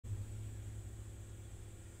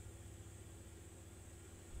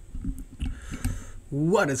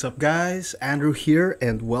What is up, guys? Andrew here,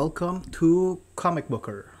 and welcome to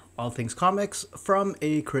Comicbooker, all things comics from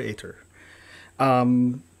a creator.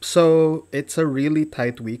 So it's a really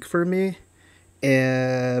tight week for me,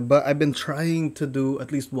 but I've been trying to do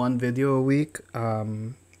at least one video a week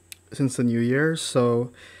since the new year.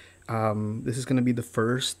 So this is gonna be the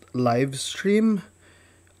first live stream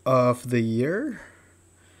of the year.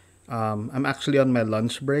 I'm actually on my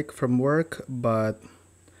lunch break from work, but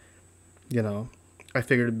you know, I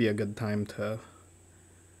figured it'd be a good time to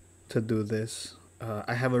do this.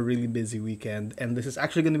 I have a really busy weekend, and this is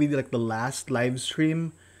actually going to be like the last live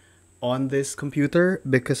stream on this computer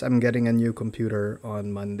because I'm getting a new computer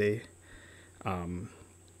on Monday.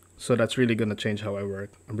 So that's really going to change how I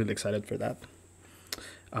work. I'm really excited for that.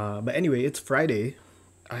 But anyway, it's Friday.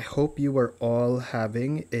 I hope you are all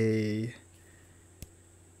having a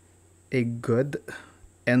good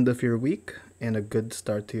end of your week and a good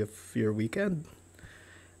start to your weekend.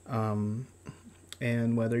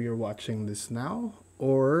 And whether you're watching this now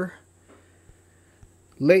or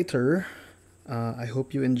later, I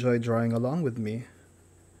hope you enjoy drawing along with me.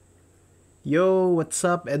 Yo, what's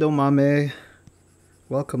up, Edomame?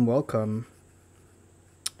 Welcome, welcome.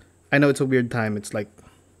 I know it's a weird time. It's like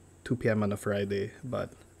 2 p.m. on a Friday,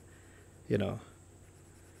 but you know,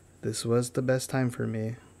 this was the best time for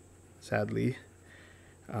me, sadly.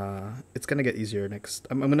 It's gonna get easier next.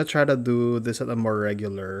 I'm gonna try to do this at a more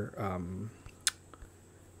regular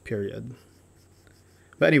period.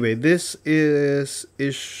 But anyway, this is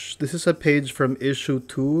a page from issue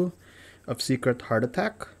 2 of Secret Heart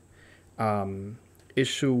Attack.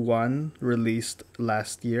 Issue 1 released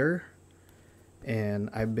last year, and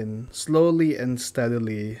I've been slowly and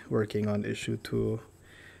steadily working on issue 2.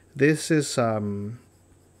 This is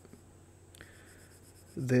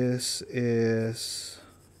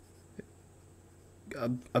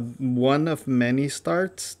one of many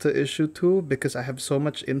starts to issue 2 because I have so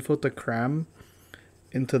much info to cram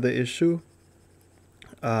into the issue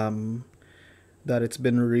that it's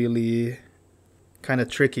been really kind of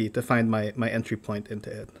tricky to find my entry point into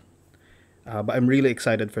it. But I'm really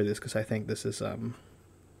excited for this because I think this is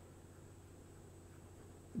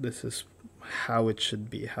how it should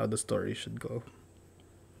be, how the story should go.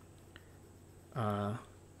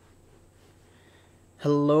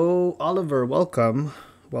 Hello, Oliver. Welcome.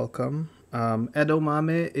 Welcome.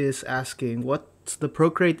 Edomame is asking, what's the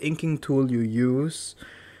Procreate inking tool you use?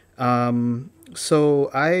 So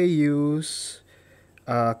I use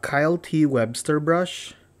Kyle T. Webster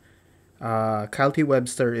brush. Kyle T.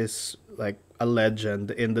 Webster is like a legend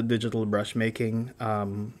in the digital brush making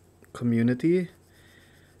community.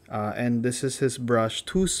 And this is his brush,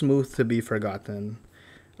 Too Smooth to Be Forgotten.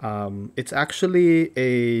 It's actually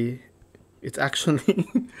a it's actually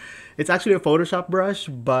a Photoshop brush,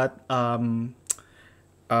 but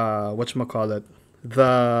whatchamacallit,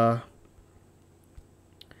 the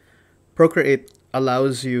Procreate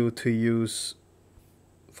allows you to use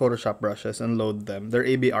Photoshop brushes and load them. They're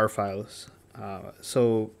ABR files.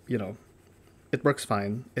 So, you know, it works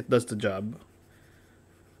fine. It does the job.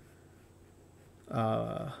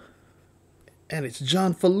 And it's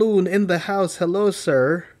John Falloon in the house. Hello,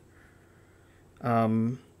 sir.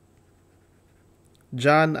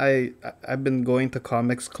 John, I've been going to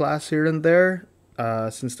comics class here and there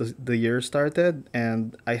since the year started,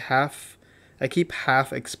 and I keep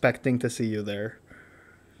half expecting to see you there.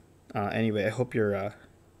 Anyway, I hope your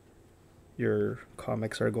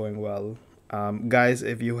comics are going well. Guys,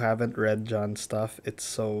 if you haven't read John's stuff, it's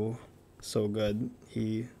so good.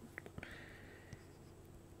 He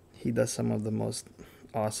does some of the most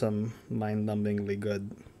awesome, mind-numbingly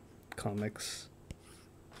good comics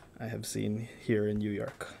I have seen here in New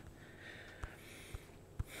York.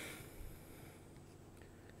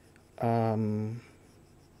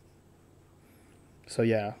 So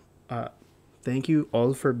yeah, thank you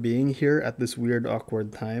all for being here at this weird,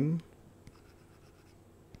 awkward time.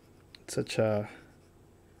 It's such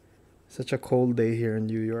a cold day here in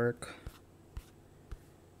New York.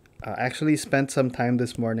 I actually spent some time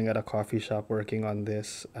this morning at a coffee shop working on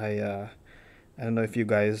this. I don't know if you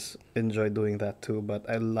guys enjoy doing that too, but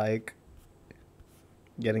I like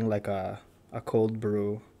getting like a cold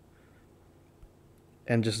brew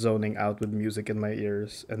and just zoning out with music in my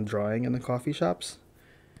ears and drawing in the coffee shops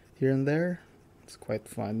here and there. It's quite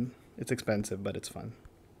fun. It's expensive, but it's fun.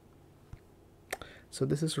 So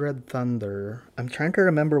this is Red Thunder. I'm trying to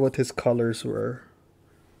remember what his colors were.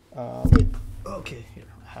 Wait. Okay, here.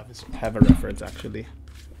 Have a reference, actually.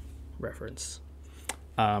 Reference.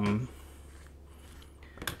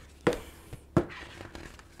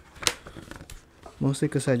 Mostly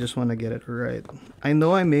because I just want to get it right. I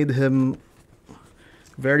know I made him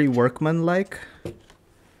very workmanlike.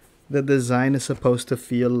 The design is supposed to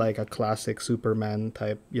feel like a classic Superman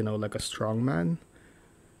type, you know, like a strong man.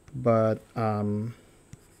 But,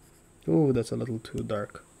 ooh, that's a little too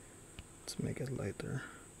dark. Let's make it lighter.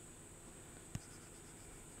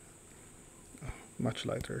 Oh, much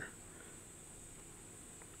lighter.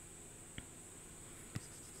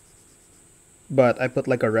 But I put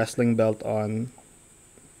like a wrestling belt on.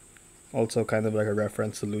 Also kind of like a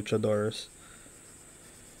reference to luchadors.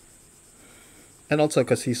 And also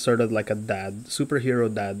because he's sort of like a dad,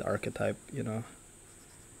 superhero dad archetype, you know.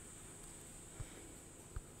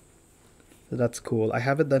 So that's cool. I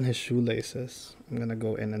haven't done his shoelaces. I'm gonna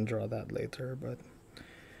go in and draw that later, but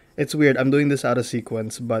it's weird. I'm doing this out of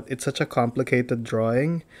sequence, but it's such a complicated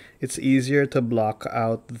drawing. It's easier to block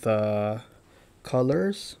out the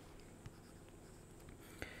colors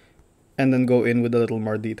and then go in with a little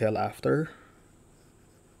more detail after.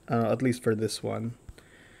 At least for this one.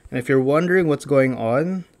 And if you're wondering what's going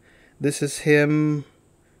on, this is him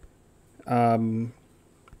in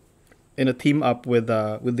a team up with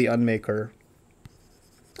the Unmaker.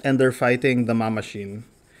 And they're fighting the Mamachine,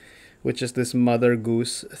 which is this Mother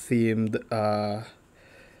Goose themed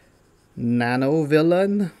nano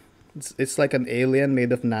villain. It's like an alien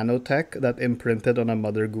made of nanotech that imprinted on a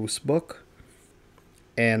Mother Goose book.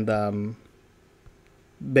 And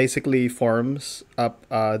basically forms up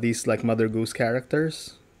these like Mother Goose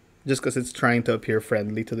characters just because it's trying to appear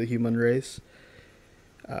friendly to the human race.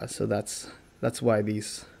 So that's why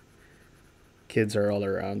these kids are all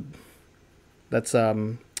around. That's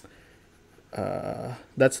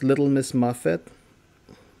Little Miss Muffet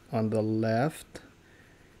on the left,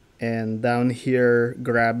 and down here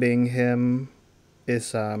grabbing him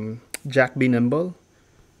is Jack Be Nimble,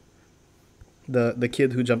 the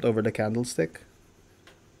kid who jumped over the candlestick.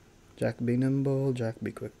 Jack Be Nimble, Jack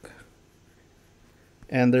Be Quick.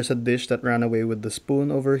 And there's a dish that ran away with the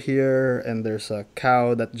spoon over here, and there's a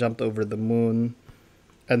cow that jumped over the moon,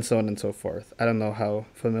 and so on and so forth. I don't know how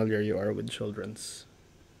familiar you are with children's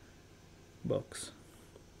books.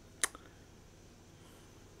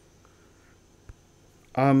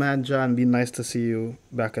 Oh man, John, be nice to see you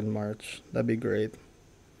back in March. That'd be great.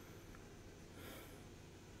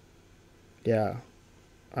 Yeah.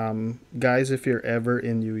 Guys, if you're ever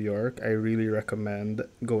in New York, I really recommend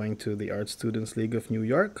going to the Art Students League of New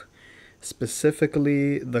York,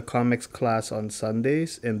 specifically the comics class on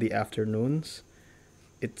Sundays in the afternoons.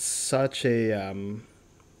 It's such a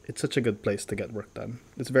good place to get work done.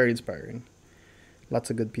 It's very inspiring. Lots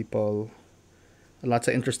of good people, lots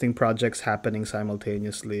of interesting projects happening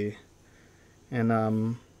simultaneously,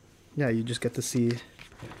 and yeah, you just get to see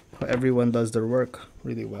how everyone does their work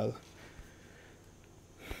really well.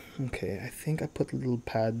 Okay, I think I put little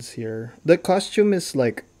pads here. The costume is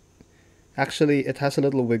like, actually, it has a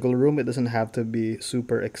little wiggle room. It doesn't have to be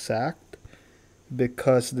super exact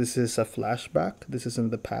because this is a flashback. This is in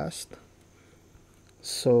the past.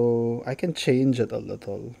 So I can change it a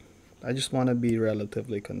little. I just want to be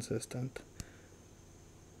relatively consistent.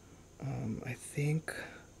 I think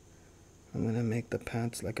I'm going to make the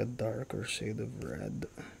pants like a darker shade of red.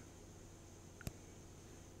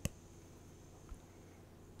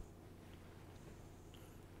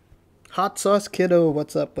 Hot sauce kiddo,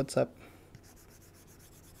 what's up, what's up?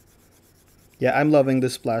 Yeah, I'm loving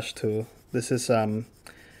this splash too. This is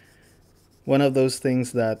one of those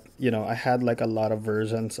things that, you know, I had like a lot of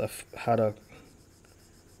versions of how to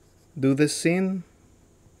do this scene.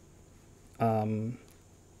 And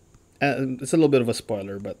it's a little bit of a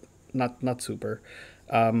spoiler, but not super.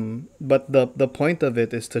 But the point of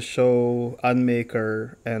it is to show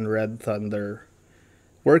Unmaker and Red Thunder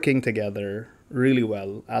working together really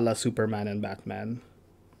well, a la Superman and Batman.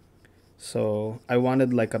 So I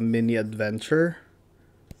wanted like a mini adventure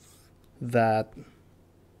that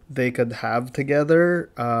they could have together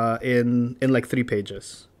in like 3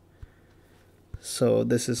 pages. So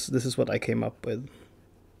this is what I came up with.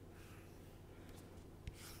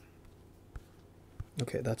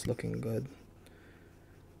 Okay, that's looking good.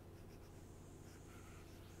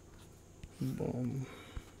 Boom.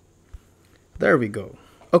 There we go.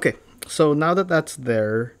 Okay, so now that that's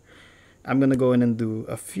there, I'm gonna go in and do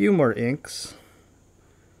a few more inks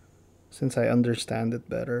since I understand it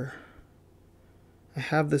better. I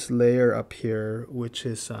have this layer up here which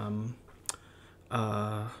is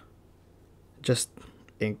just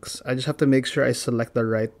inks. I just have to make sure I select the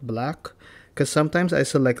right black, because sometimes I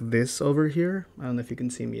select this over here. I don't know if you can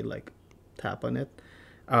see me like tap on it,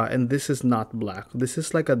 and this is not black. This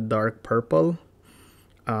is like a dark purple,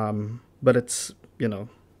 but it's, you know,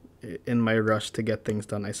 in my rush to get things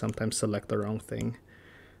done, I sometimes select the wrong thing.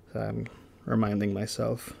 So I'm reminding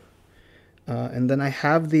myself. And then I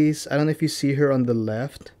have these, I don't know if you see here on the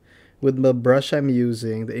left, with the brush I'm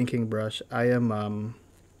using, the inking brush, I am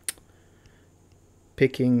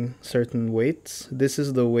picking certain weights. This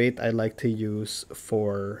is the weight I like to use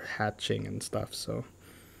for hatching and stuff, so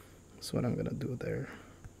that's what I'm gonna do there.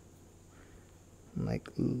 Like,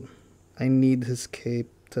 I need his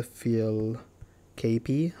cape to feel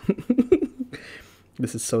capey.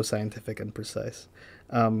 This is so scientific and precise.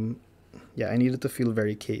 Yeah, I need it to feel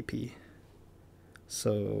very capey.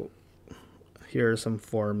 So here are some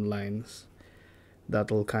form lines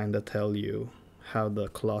that'll kind of tell you how the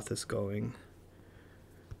cloth is going.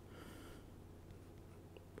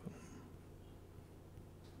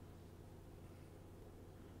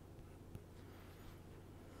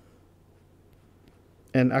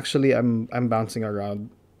 And actually, I'm bouncing around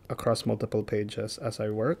across multiple pages as I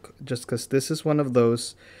work, just because this is one of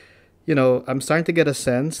those, you know, I'm starting to get a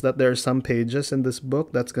sense that there are some pages in this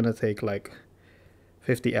book that's gonna take like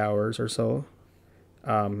 50 hours or so.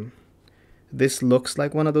 This looks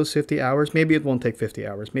like one of those 50 hours. Maybe it won't take 50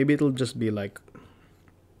 hours. Maybe it'll just be like,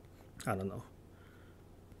 I don't know,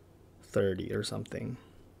 30 or something.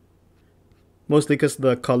 Mostly because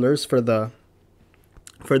the colors for the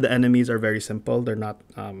enemies are very simple. They're not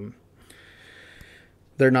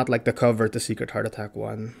like the cover to Secret Heart Attack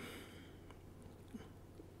 1.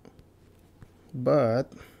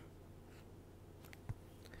 But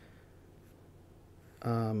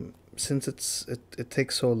since it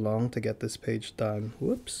takes so long to get this page done,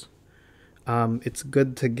 whoops. It's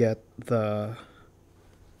good to get the,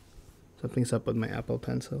 something's up with my Apple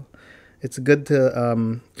Pencil. It's good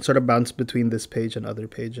to sort of bounce between this page and other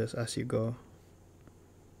pages as you go.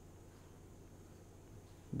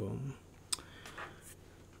 Boom.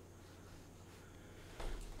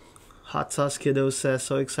 Hot Sauce Kiddo says,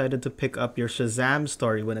 so excited to pick up your Shazam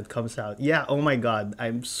story when it comes out. Yeah, oh my god,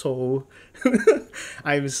 I'm so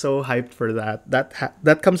I'm so hyped for that.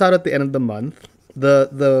 That comes out at the end of the month.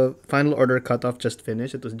 The final order cutoff just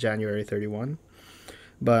finished. It was January 31.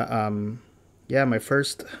 But yeah, my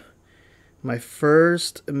first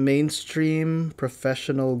mainstream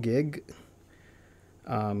professional gig.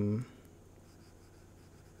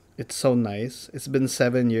 It's so nice. It's been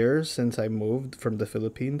 7 years since I moved from the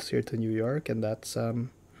Philippines here to New York, and that's a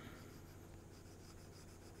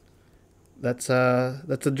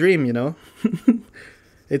dream, you know.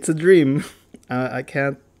 It's a dream. I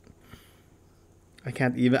can't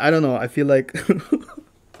even. I don't know. I feel like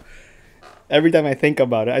every time I think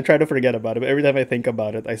about it, I try to forget about it, but every time I think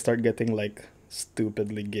about it, I start getting like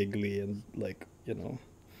stupidly giggly and like, you know.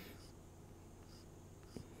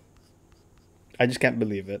 I just can't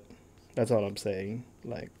believe it. That's all I'm saying.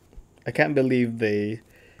 Like, I can't believe they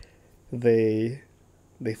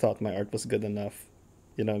thought my art was good enough.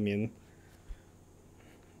 You know what I mean?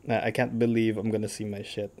 I can't believe I'm gonna see my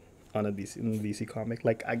shit on a DC comic.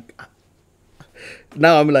 Like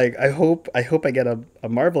now I'm like, I hope I get a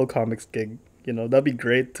Marvel Comics gig. You know, that'd be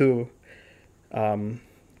great too. Like,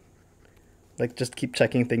 just keep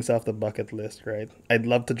checking things off the bucket list, right? I'd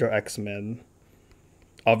love to draw X-Men.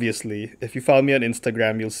 Obviously, if you follow me on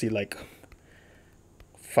Instagram, you'll see like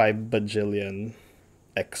 5 bajillion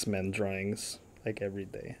X-Men drawings like every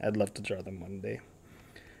day. I'd love to draw them one day.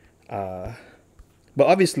 But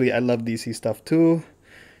obviously, I love DC stuff too.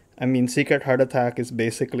 I mean, Secret Heart Attack is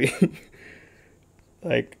basically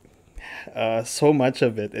like so much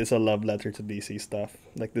of it is a love letter to DC stuff.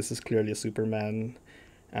 Like, this is clearly a Superman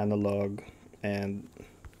analog, and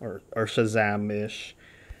or Shazam-ish.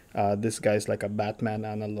 This guy's like a Batman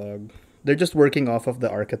analog. They're just working off of the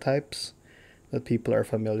archetypes that people are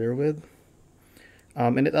familiar with.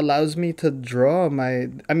 And it allows me to draw my...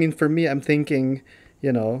 I mean, for me, I'm thinking,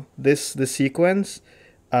 you know, the sequence,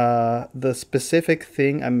 the specific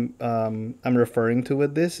thing I'm referring to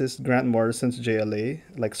with this is Grant Morrison's JLA,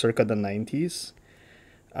 like circa the 90s.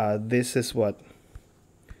 This is what...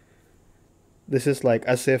 This is like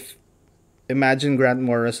as if... Imagine Grant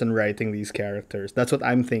Morrison writing these characters. That's what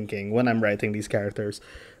I'm thinking when I'm writing these characters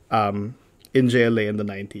in JLA in the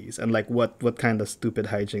 90s. And like, what kind of stupid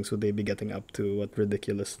hijinks would they be getting up to? What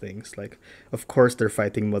ridiculous things? Like, of course they're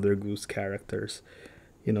fighting Mother Goose characters.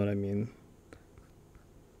 You know what I mean?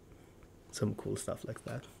 Some cool stuff like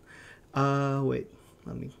that. Wait.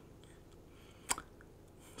 Let me...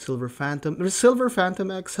 Silver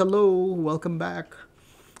Phantom X, hello. Welcome back.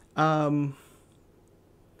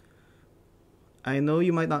 I know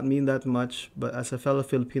you might not mean that much, but as a fellow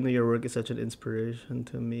Filipino, your work is such an inspiration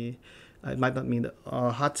to me. It might not mean that.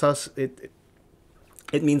 Hot sauce, it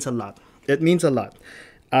means a lot. It means a lot.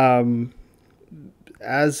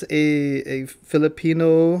 As a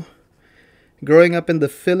Filipino growing up in the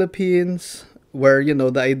Philippines, where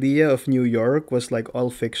the idea of New York was like all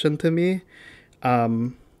fiction to me.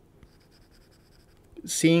 Um,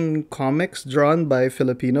 Seeing comics drawn by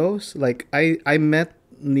Filipinos, like I met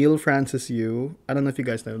Neil Francis Yu. I don't know if you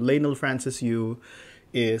guys know. Lionel Francis Yu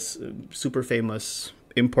is super famous,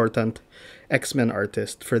 important X-Men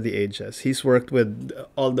artist for the ages. He's worked with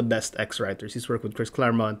all the best X writers. He's worked with Chris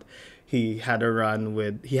Claremont. He had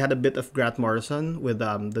a bit of Grant Morrison with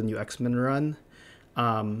the new X-Men run.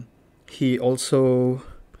 He also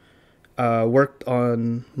worked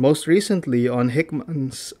on most recently on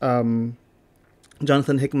Hickman's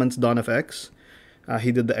Jonathan Hickman's Dawn of X.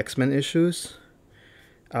 He did the X-Men issues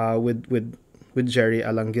with Jerry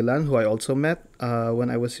Alangilan, who I also met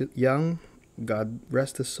when I was young. God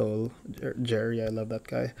rest his soul, Jerry. I love that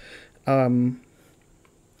guy. Um,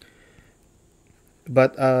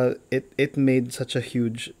 but it made such a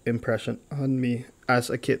huge impression on me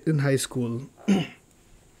as a kid in high school,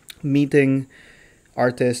 meeting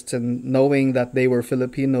artists and knowing that they were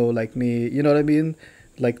Filipino like me. You know what I mean?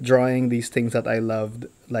 Like drawing these things that I loved.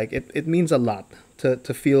 Like it means a lot to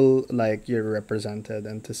feel like you're represented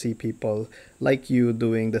and to see people like you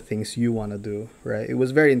doing the things you want to do, right? It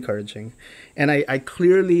was very encouraging. And I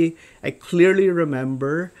clearly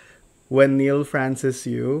remember when Neil Francis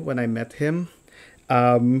Yu, when I met him,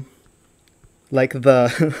 um, like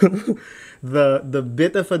the the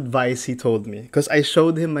bit of advice he told me, because I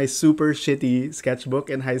showed him my super shitty sketchbook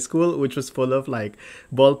in high school, which was full of like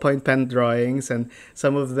ballpoint pen drawings, and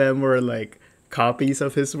some of them were like copies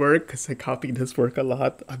of his work, because I copied his work a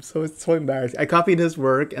lot. I'm so embarrassed. I copied his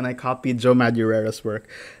work and I copied Joe Madureira's work,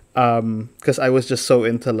 because I was just so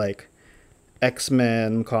into like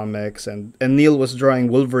X-Men comics, and Neil was drawing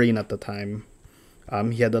Wolverine at the time.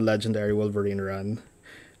 He had a legendary Wolverine run.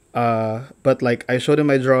 But like I showed him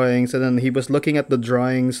my drawings, and then he was looking at the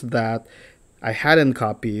drawings that I hadn't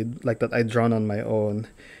copied, like that I'd drawn on my own,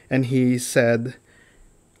 and he said,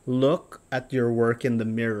 "Look at your work in the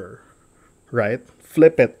mirror, right?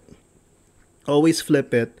 Flip it. Always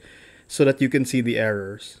flip it, so that you can see the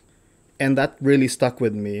errors." And that really stuck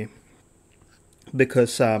with me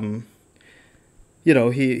because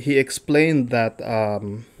he explained that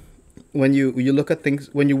when you look at things,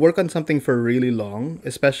 when you work on something for really long,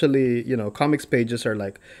 especially comics pages are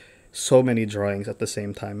like so many drawings at the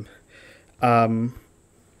same time. um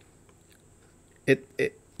it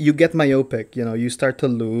you get myopic. You start to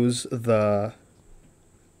lose the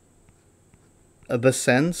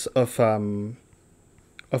sense of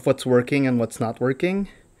what's working and what's not working.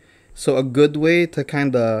 So a good way to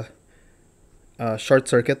kind of short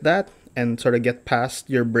circuit that and sort of get past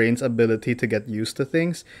your brain's ability to get used to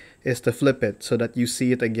things is to flip it so that you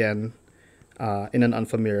see it again in an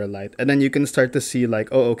unfamiliar light, and then you can start to see like,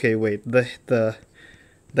 oh, okay, wait, the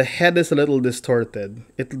head is a little distorted.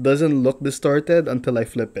 It doesn't look distorted until I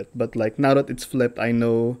flip it, but like now that it's flipped, I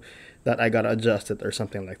know that I gotta adjust it or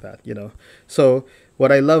something like that. So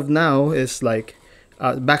what I love now is like,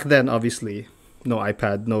 back then, obviously, no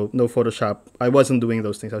iPad, no Photoshop. I wasn't doing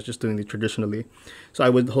those things. I was just doing it traditionally. So I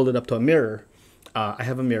would hold it up to a mirror. I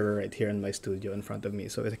have a mirror right here in my studio in front of me,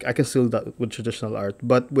 so I can still do that with traditional art.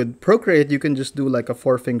 But with Procreate, you can just do like a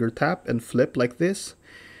four-finger tap and flip like this,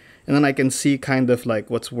 and then I can see kind of like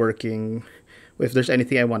what's working, if there's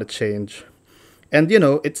anything I want to change. And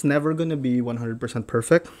it's never gonna be 100%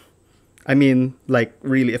 perfect. I mean, like,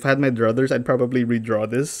 really, if I had my druthers, I'd probably redraw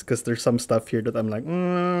this because there's some stuff here that I'm like,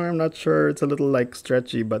 I'm not sure. It's a little like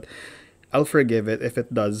stretchy, but I'll forgive it if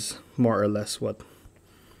it does more or less what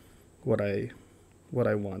I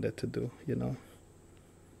want it to do.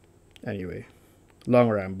 Anyway, long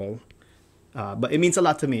ramble. But it means a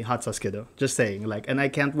lot to me, Hot Sauce Kiddo. Just saying, like, and I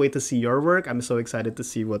can't wait to see your work. I'm so excited to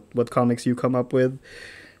see what comics you come up with.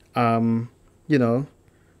 Um, you know,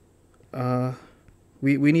 uh,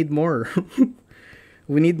 we need more.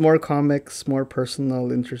 We need more comics, more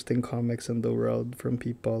personal, interesting comics in the world from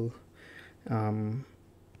people. Um,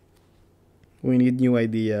 we need new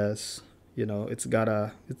ideas.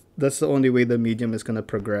 That's the only way the medium is gonna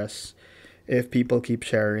progress. If people keep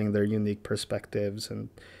sharing their unique perspectives and,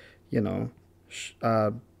 you know, sh-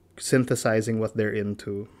 uh, synthesizing what they're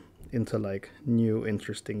into like new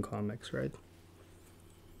interesting comics, right?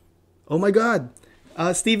 Oh my God,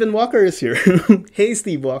 Stephen Walker is here. Hey,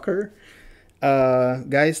 Steve Walker.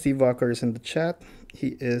 Guys, Steve Walker is in the chat.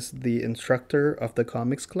 He is the instructor of the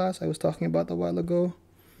comics class I was talking about a while ago.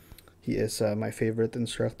 He is my favorite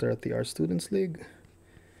instructor at the Art Students League.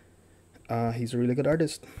 He's a really good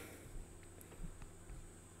artist.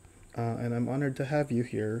 And I'm honored to have you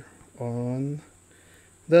here on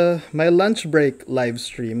my lunch break live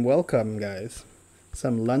stream. Welcome, guys.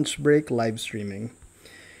 some lunch break live streaming.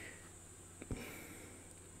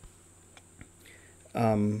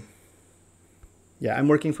 Yeah, I'm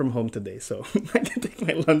working from home today, so I can take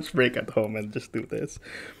my lunch break at home and just do this.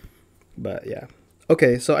 But yeah.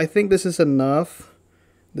 Okay, so I think this is enough.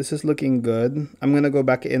 This is looking good. I'm gonna go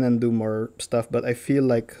back in and do more stuff, but I feel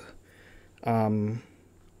like I'm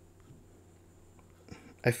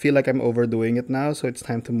overdoing it now, so it's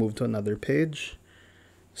time to move to another page.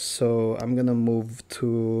 So I'm gonna move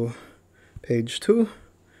to page 2.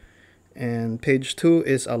 And page 2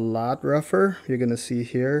 is a lot rougher. You're gonna see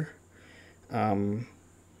here.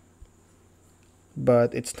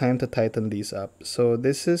 But it's time to tighten these up. So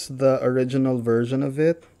this is the original version of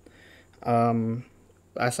it.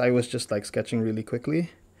 As I was just like sketching really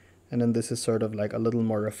quickly. And then this is sort of like a little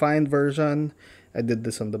more refined version. I did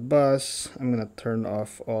this on the bus. I'm gonna turn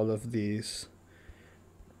off all of these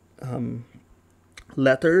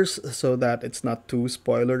letters so that it's not too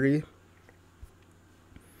spoilery.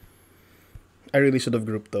 I really should have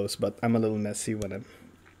grouped those, but I'm a little messy when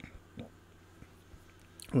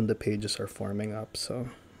the pages are forming up. So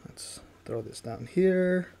let's throw this down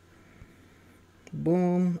here.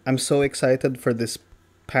 Boom. I'm so excited for this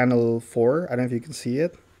panel 4. I don't know if you can see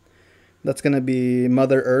it. That's gonna be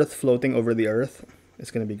Mother Earth floating over the Earth. It's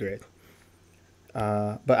gonna be great.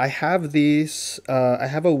 But I have these, I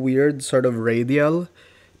have a weird sort of radial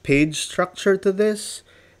page structure to this.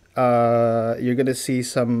 You're gonna see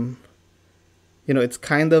some, it's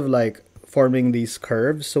kind of like forming these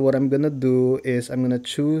curves. So what I'm gonna do is I'm gonna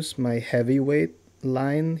choose my heavyweight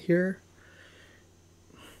line here.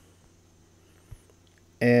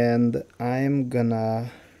 And I'm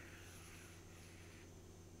gonna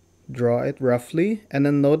draw it roughly, and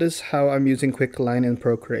then notice how I'm using quick line in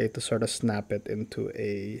Procreate to sort of snap it into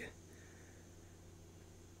a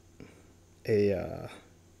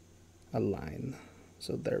line.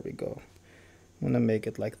 So there we go. I'm gonna make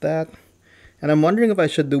it like that, and I'm wondering if I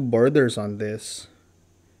should do borders on this,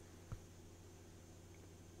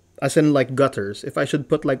 as in like gutters. If I should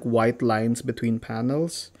put like white lines between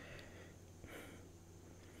panels.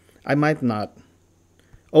 I might not,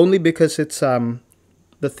 only because it's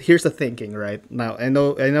here's the thinking right now. I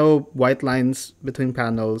know white lines between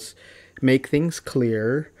panels make things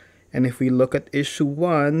clear, and if we look at issue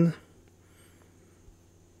 1,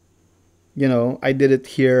 I did it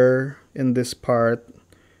here in this part,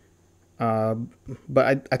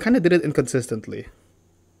 but I kind of did it inconsistently.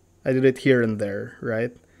 I did it here and there,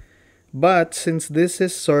 right? But since this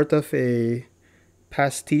is sort of a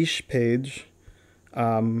pastiche page,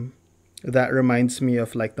 that reminds me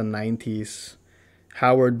of like the 90s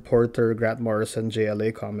Howard Porter, Grant Morrison,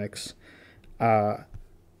 JLA comics. I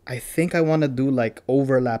think I want to do like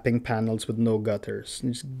overlapping panels with no gutters.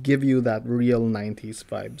 Just give you that real 90s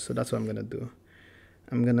vibe. So that's what I'm going to do.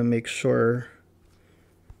 I'm going to make sure...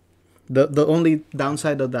 The only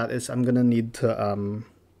downside of that is I'm going to need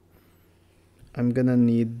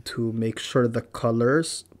to make sure the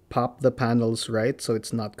colors pop the panels right so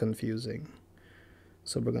it's not confusing.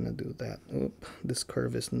 So we're going to do that. Oop, this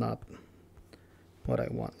curve is not what I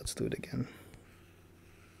want. Let's do it again.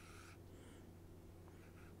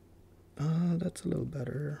 That's a little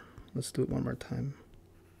better. Let's do it one more time.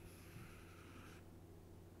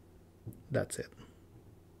 That's it.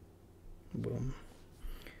 Boom.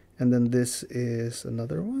 And then this is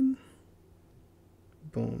another one.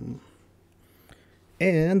 Boom.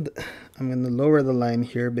 And I'm going to lower the line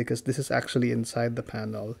here because this is actually inside the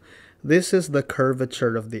panel. This is the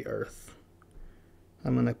curvature of the Earth.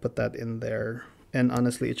 I'm going to put that in there. And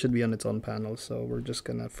honestly, it should be on its own panel. So we're just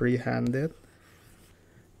going to freehand it.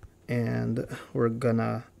 And we're going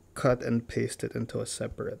to cut and paste it into a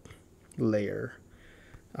separate layer.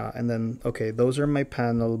 And then, okay, those are my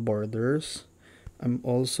panel borders. I'm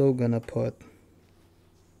also going to put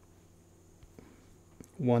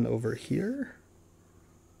one over here.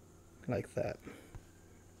 Like that.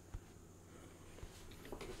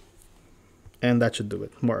 And that should do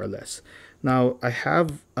it, more or less. Now, I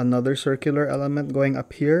have another circular element going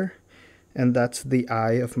up here, and that's the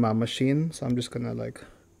eye of my machine. So I'm just gonna like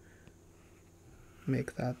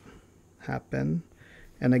make that happen.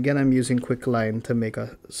 And again, I'm using quick line to make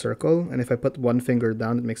a circle. And if I put one finger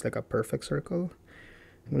down, it makes like a perfect circle.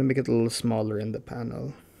 I'm gonna make it a little smaller in the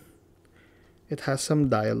panel. It has some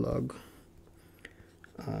dialogue.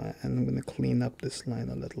 And I'm going to clean up this line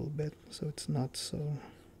a little bit so it's not so,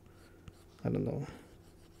 I don't know.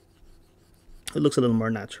 It looks a little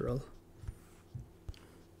more natural.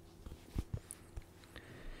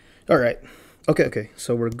 All right. Okay.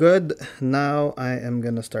 So we're good. Now I am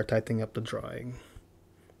going to start tightening up the drawing.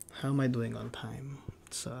 How am I doing on time?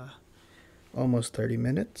 It's almost 30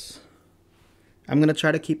 minutes. I'm gonna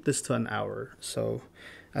try to keep this to an hour, so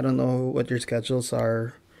I don't know what your schedules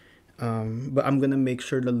are, but I'm gonna make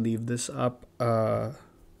sure to leave this up, the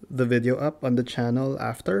video up on the channel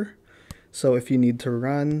after. So if you need to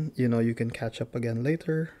run, you can catch up again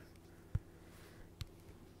later.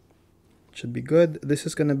 Should be good. This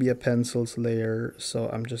is gonna be a pencils layer, so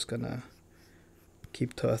I'm just gonna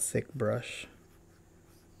keep to a thick brush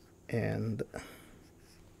and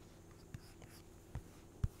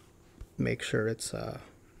make sure it's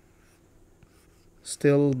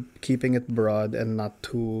still keeping it broad and not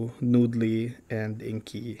too noodly and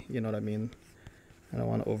inky. You know what I mean? I don't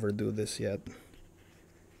want to overdo this yet.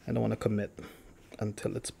 I don't want to commit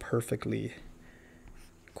until it's perfectly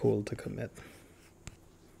cool to commit.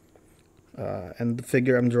 And the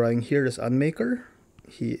figure I'm drawing here is Unmaker.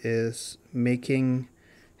 He is making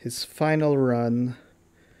his final run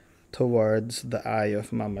towards the eye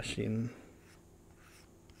of my machine.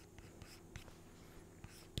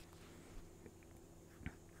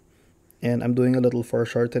 And I'm doing a little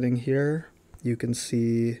foreshortening here. You can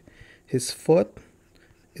see his foot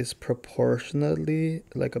is proportionally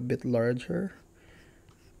like a bit larger,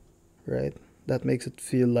 right? That makes it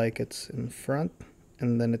feel like it's in front,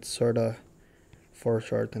 and then it's sort of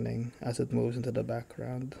foreshortening as it moves into the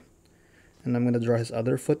background. And I'm going to draw his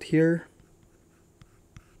other foot here,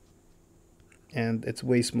 and it's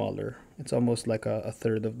way smaller. It's almost like a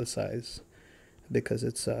third of the size because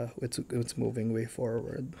it's moving way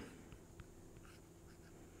forward.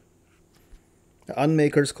 The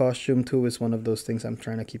Unmaker's costume too is one of those things I'm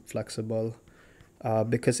trying to keep flexible,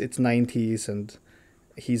 because it's 90s and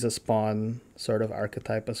he's a Spawn sort of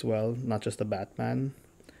archetype as well, not just a Batman.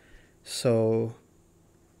 So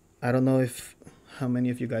I don't know how many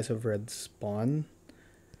of you guys have read Spawn,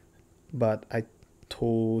 but I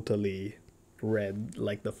totally read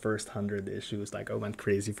like the first 100 issues. Like I went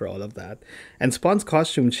crazy for all of that. And Spawn's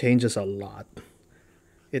costume changes a lot.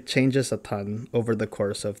 It changes a ton over the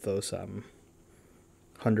course of those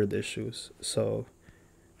 100 issues. So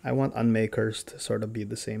I want Unmakers to sort of be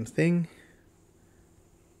the same thing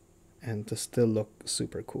and to still look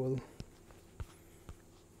super cool.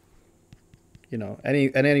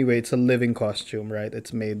 Anyway, it's a living costume, right?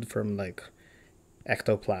 It's made from like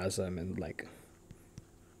ectoplasm and like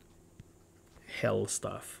hell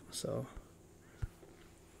stuff. So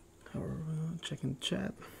checking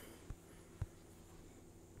chat.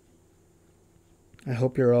 I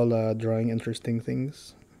hope you're all drawing interesting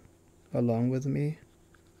things along with me.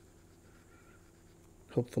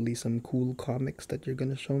 Hopefully some cool comics that you're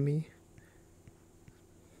gonna show me.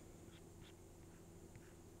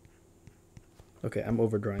 Okay, I'm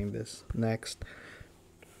overdrawing this. Next.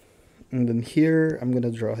 And then here, I'm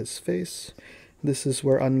gonna draw his face. This is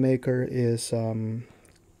where Unmaker is,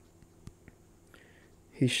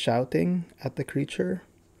 he's shouting at the creature.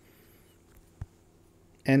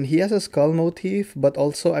 And he has a skull motif, but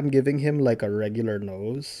also I'm giving him like a regular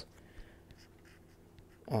nose.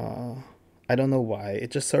 I don't know why.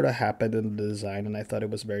 It just sort of happened in the design and I thought it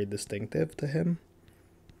was very distinctive to him.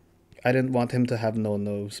 I didn't want him to have no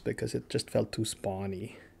nose because it just felt too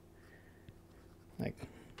spawny. Like,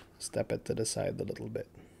 step it to the side a little bit.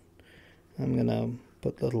 I'm gonna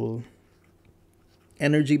put little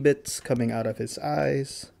energy bits coming out of his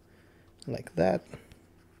eyes, like that.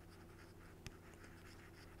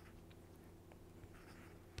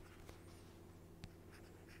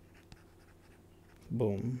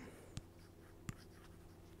 Boom.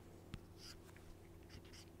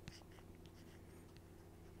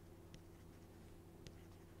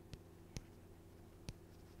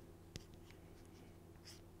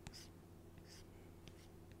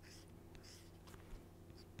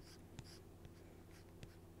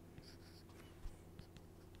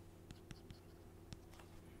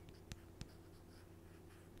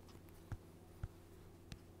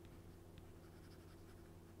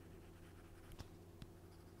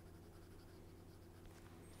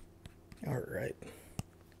 All right.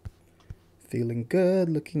 Feeling good,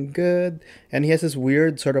 looking good. And he has this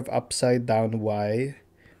weird sort of upside down Y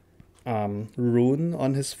rune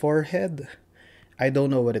on his forehead. I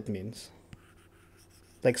don't know what it means.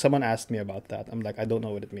 Like someone asked me about that. I'm like, I don't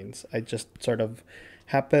know what it means. I just sort of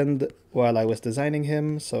happened while I was designing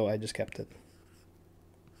him, so I just kept it.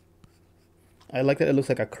 I like that it looks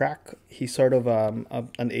like a crack. He's sort of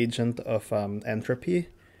an agent of entropy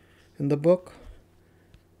in the book.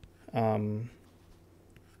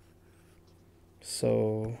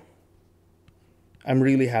 So I'm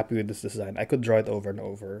really happy with this design. I could draw it over and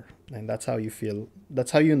over, and that's how you feel.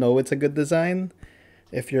 That's how you know it's a good design,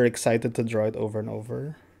 if you're excited to draw it over and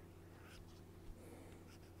over.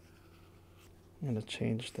 I'm gonna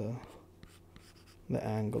change the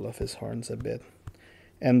angle of his horns a bit.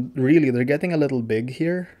 And really, they're getting a little big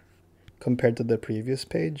here compared to the previous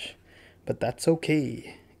page. But that's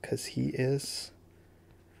okay, because he is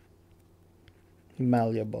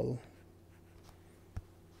malleable.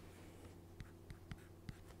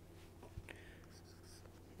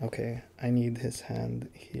 Okay, I need his hand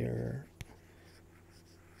here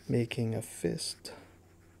making a fist.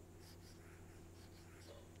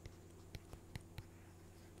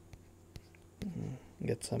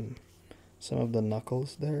 Get some of the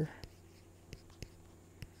knuckles there.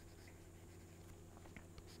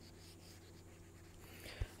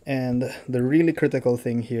 And the really critical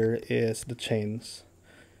thing here is the chains,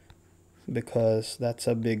 because that's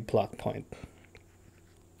a big plot point.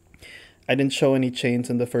 I didn't show any chains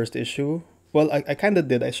in the first issue. Well, I kind of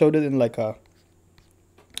did. I showed it in like a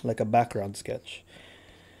background sketch.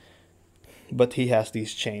 But he has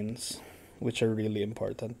these chains, which are really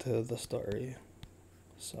important to the story.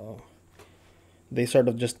 So they sort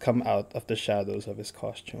of just come out of the shadows of his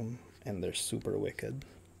costume, and they're super wicked.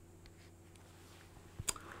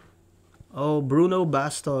 Oh, Bruno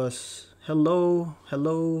Bastos. Hello,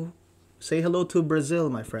 hello. Say hello to Brazil,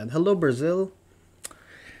 my friend. Hello, Brazil.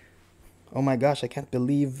 Oh my gosh, I can't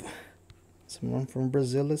believe someone from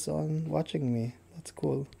Brazil is on watching me. That's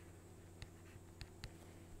cool.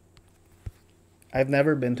 I've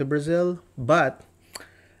never been to Brazil, but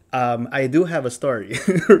I do have a story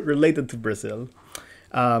related to Brazil.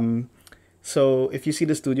 So if you see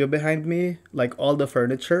the studio behind me, like all the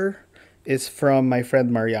furniture is from my friend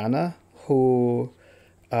Mariana, who,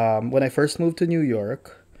 when I first moved to New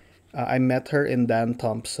York, I met her in Dan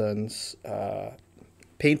Thompson's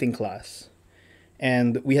painting class.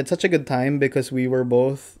 And we had such a good time because we were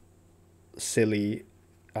both silly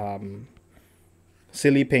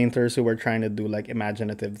painters who were trying to do like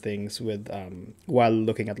imaginative things with while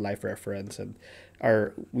looking at life reference, and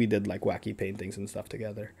we did like wacky paintings and stuff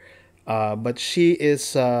together. But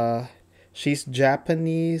she's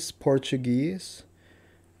Japanese Portuguese,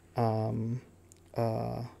 from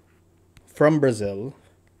Brazil,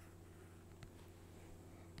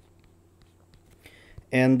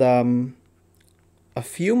 and a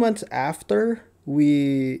few months after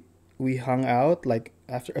we hung out, like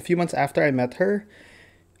after a few months after I met her,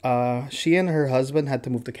 she and her husband had to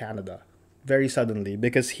move to Canada very suddenly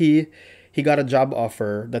because he got a job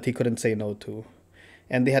offer that he couldn't say no to.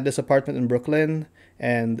 And they had this apartment in Brooklyn,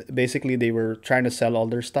 and basically they were trying to sell all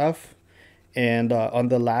their stuff. And on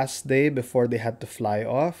the last day before they had to fly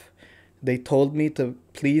off, they told me to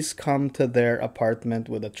please come to their apartment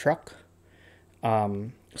with a truck.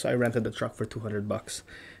 So I rented the truck for $200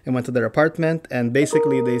 and went to their apartment, and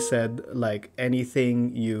basically they said like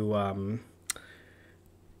anything you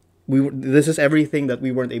this is everything that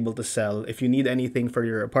we weren't able to sell. If you need anything for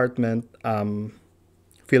your apartment,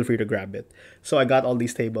 feel free to grab it. So I got all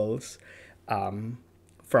these tables from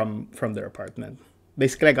their apartment.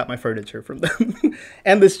 Basically, I got my furniture from them.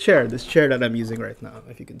 And this chair that I'm using right now,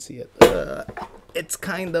 if you can see it. It's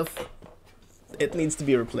kind of, it needs to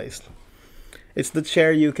be replaced. It's the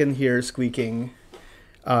chair you can hear squeaking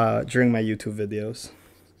during my YouTube videos.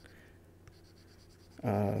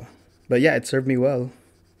 But yeah, it served me well.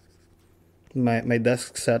 My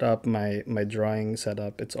desk setup, my drawing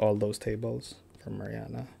setup, it's all those tables from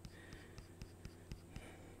Mariana.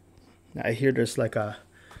 I hear there's like a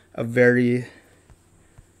very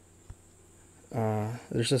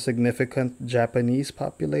there's a significant Japanese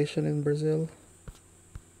population in Brazil.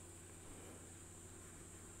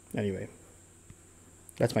 Anyway,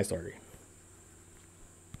 that's my story.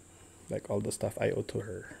 Like all the stuff I owe to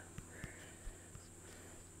her.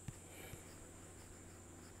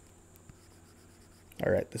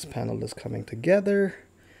 All right, this panel is coming together.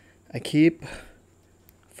 I keep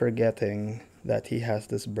forgetting that he has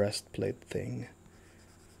this breastplate thing,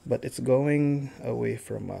 but it's going away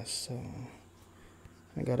from us, so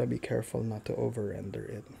I gotta be careful not to over-render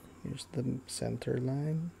it. Here's the center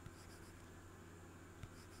line.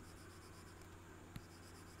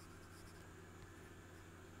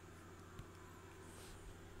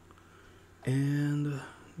 And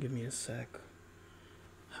give me a sec.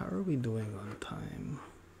 How are we doing on time?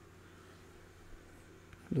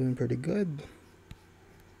 Doing pretty good.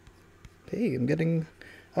 Hey, I'm getting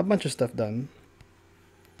a bunch of stuff done.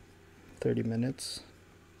 30 minutes.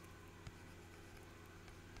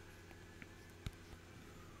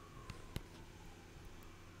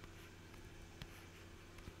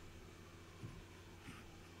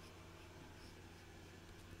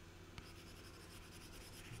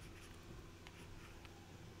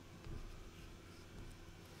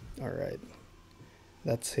 All right.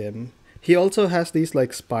 That's him. He also has these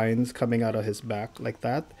like spines coming out of his back like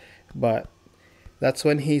that, but that's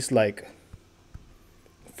when he's like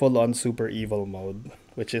full on super evil mode,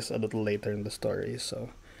 which is a little later in the story.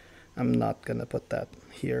 So I'm not gonna put that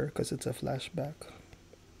here because it's a flashback.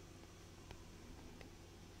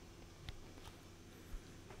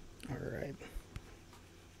 All right.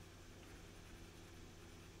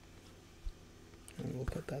 And we'll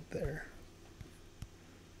put that there.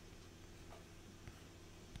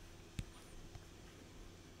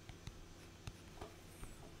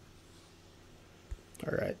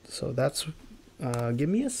 All right, so that's, give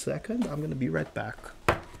me a second. I'm gonna be right back.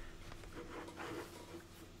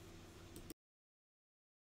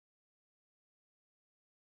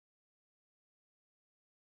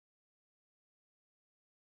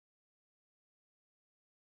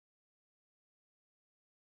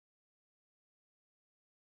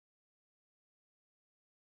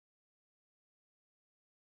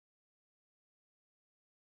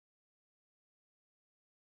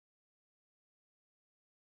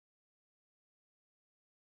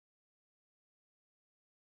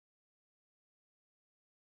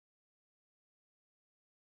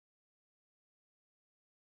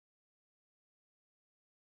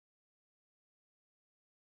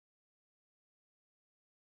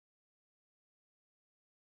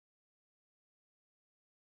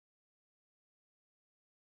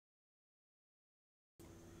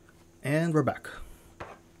 And we're back.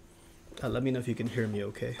 Let me know if you can hear me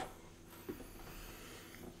okay.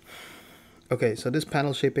 Okay, so this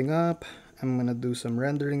panel shaping up. I'm gonna do some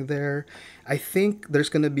rendering there. I think there's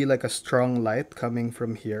gonna be like a strong light coming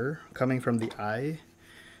from here, coming from the eye.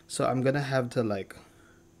 So I'm gonna have to like,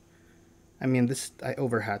 I mean, this, I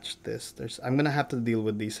overhatched this. I'm gonna have to deal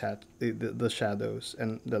with these the shadows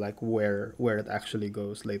and the like where it actually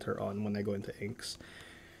goes later on when I go into inks.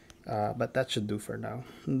 But that should do for now.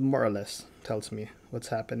 More or less tells me what's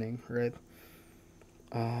happening, right?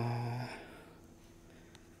 My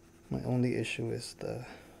only issue is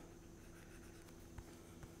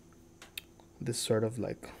this sort of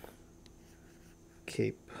like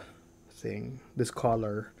cape thing. This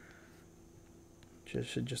collar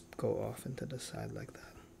should just go off into the side like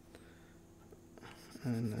that.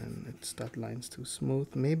 And then that line's too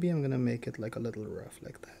smooth. Maybe I'm gonna make it like a little rough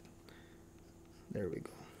like that. There we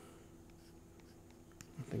go.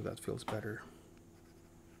 I think that feels better.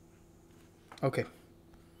 Okay.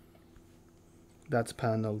 That's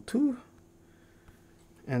panel 2.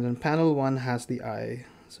 And then panel 1 has the eye.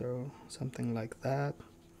 So something like that.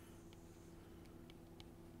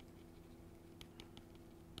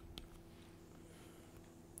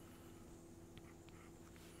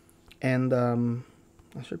 And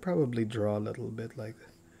I should probably draw a little bit like.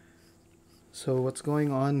 So what's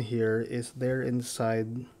going on here is they're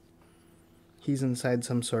inside. He's inside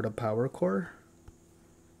some sort of power core.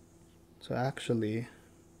 So actually,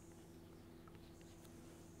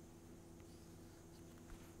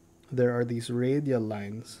 there are these radial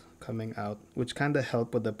lines coming out, which kind of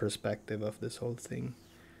help with the perspective of this whole thing.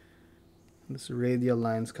 This radial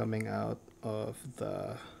lines coming out of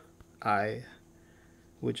the eye,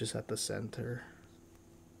 which is at the center.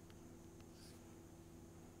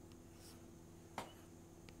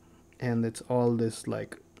 And it's all this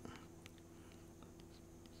like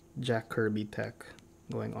Jack Kirby tech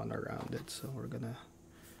going on around it. So we're gonna,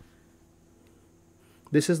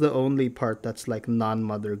 this is the only part that's like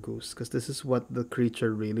non-Mother Goose, because this is what the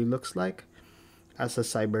creature really looks like as a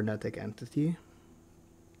cybernetic entity.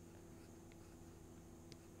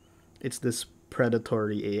 It's this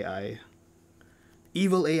predatory AI.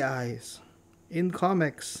 Evil AIs in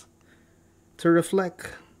comics to reflect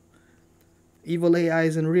evil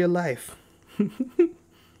AIs in real life.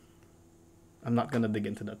 I'm not gonna dig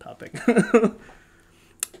into that topic.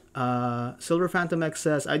 Silver Phantom X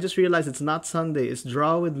says, I just realized it's not Sunday. It's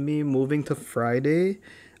Draw With Me moving to Friday.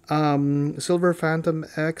 Silver Phantom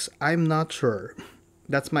X, I'm not sure.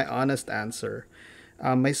 That's my honest answer.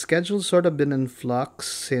 My schedule's sort of been in flux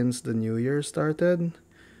since the new year started.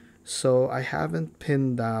 So I haven't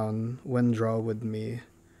pinned down when Draw With Me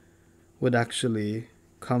would actually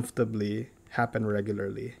comfortably happen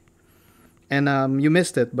regularly. And you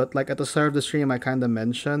missed it, but like at the start of the stream I kind of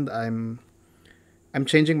mentioned I'm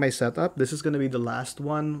changing my setup. This is going to be the last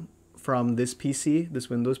one from this PC, this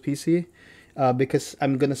Windows PC, because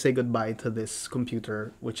I'm going to say goodbye to this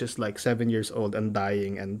computer, which is like 7 years old and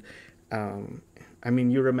dying. And I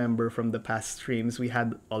mean, you remember from the past streams, we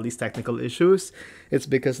had all these technical issues. It's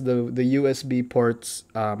because the USB ports,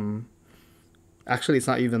 actually it's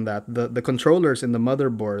not even that. The controllers in the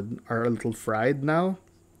motherboard are a little fried now,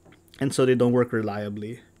 and so they don't work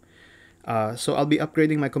reliably. So I'll be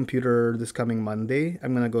upgrading my computer this coming Monday.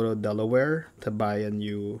 I'm gonna go to Delaware to buy a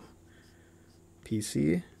new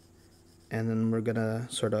PC, and then we're gonna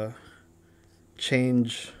sort of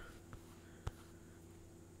change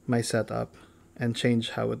my setup and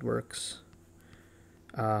change how it works,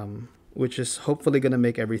 which is hopefully gonna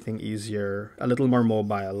make everything easier, a little more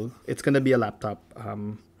mobile. It's gonna be a laptop.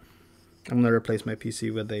 I'm gonna replace my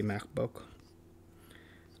PC with a MacBook.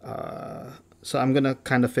 So I'm gonna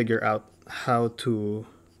kind of figure out how to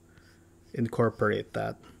incorporate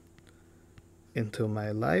that into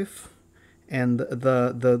my life. And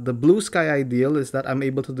the blue sky ideal is that I'm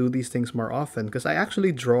able to do these things more often, because I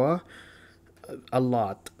actually draw a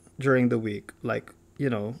lot during the week. Like,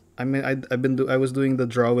 I mean, I was doing the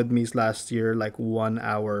draw with me's last year, like 1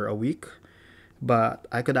 hour a week, but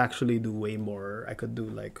I could actually do way more. I could do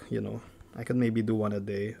like, I could maybe do one a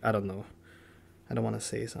day. I don't know. I don't want to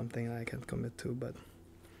say something I can't commit to, but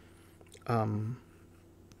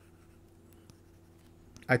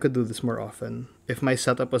I could do this more often if my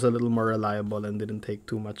setup was a little more reliable and didn't take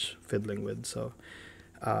too much fiddling with. So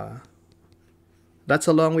that's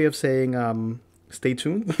a long way of saying stay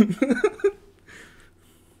tuned.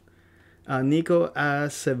 Nico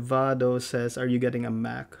Acevado says, "Are you getting a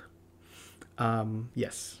Mac?"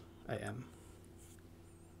 Yes, I am.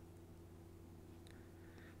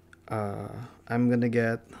 I'm gonna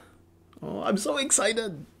get. Oh, I'm so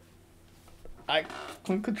excited! I'm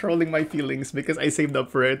controlling my feelings because I saved up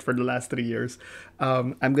for it for the last 3 years.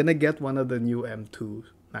 I'm gonna get one of the new M2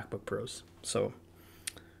 MacBook Pros. So,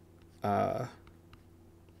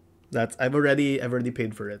 that's I've already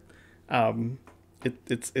paid for it.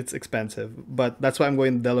 It's expensive, but that's why I'm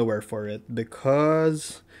going to Delaware for it,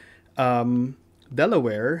 because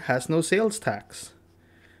Delaware has no sales tax,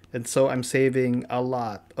 and so I'm saving a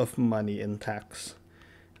lot of money in tax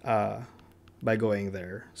by going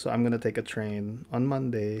there. So I'm gonna take a train on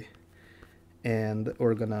Monday, and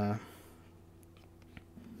we're gonna.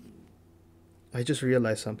 I just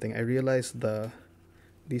realized something. I realized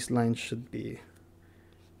these lines should be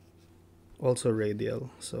also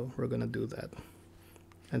radial, so we're gonna do that.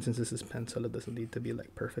 And since this is pencil, it doesn't need to be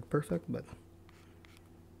like perfect, but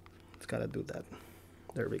it's gotta do that.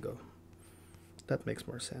 There we go. That makes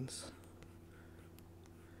more sense.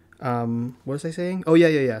 What was I saying? Oh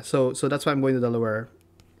yeah. So that's why I'm going to Delaware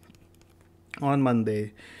on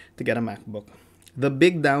Monday to get a MacBook. The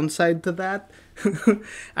big downside to that,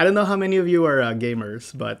 I don't know how many of you are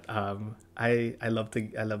gamers, but I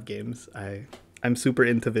love games. I'm super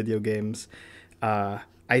into video games.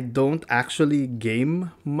 I don't actually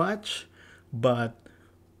game much, but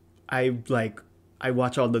I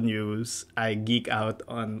watch all the news. I geek out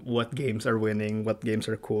on what games are winning, what games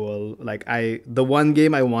are cool. Like the one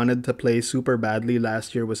game I wanted to play super badly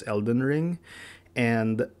last year was Elden Ring,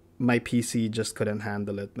 and my PC just couldn't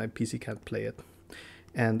handle it. My PC can't play it.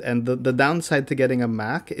 And the downside to getting a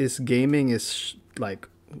Mac is gaming is like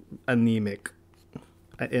anemic,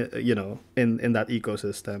 in that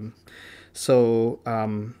ecosystem. So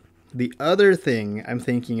the other thing I'm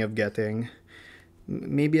thinking of getting,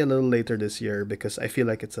 maybe a little later this year, because I feel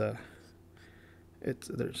like it's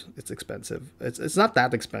expensive. It's not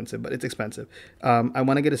that expensive, but it's expensive. I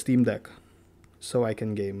want to get a Steam Deck so I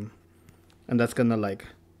can game, and that's gonna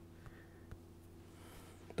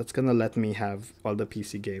let me have all the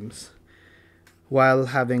PC games while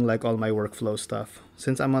having like all my workflow stuff.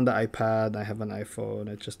 Since I'm on the iPad, I have an iPhone.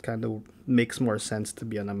 It just kind of makes more sense to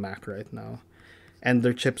be on a Mac right now, and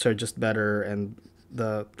their chips are just better, and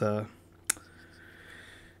the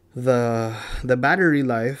battery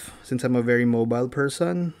life. Since I'm a very mobile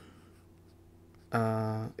person,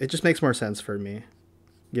 it just makes more sense for me,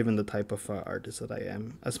 given the type of artist that I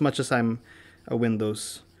am. As much as I'm a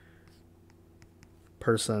Windows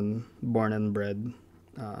person, born and bred,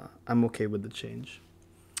 I'm okay with the change.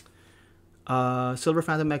 Silver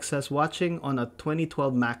Phantom X says, watching on a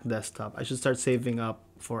 2012 Mac desktop. I should start saving up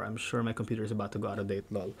for. I'm sure my computer is about to go out of date.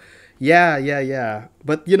 Lol. Yeah.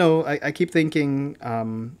 But I keep thinking,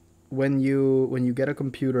 when you get a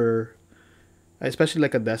computer, especially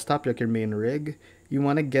like a desktop, like your main rig, you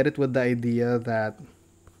want to get it with the idea that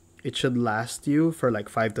it should last you for like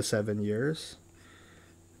 5 to 7 years.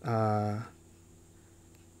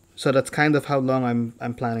 So that's kind of how long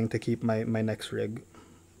I'm planning to keep my next rig.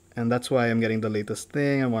 And that's why I'm getting the latest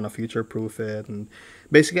thing. I want to future proof it, and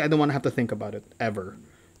basically I don't want to have to think about it ever.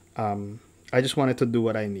 I just want it to do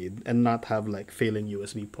what I need and not have like failing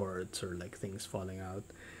USB ports or like things falling out.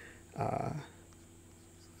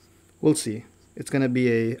 We'll see. It's gonna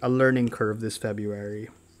be a learning curve this February,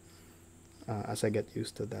 as I get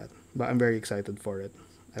used to that. But I'm very excited for it.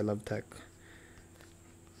 I love tech.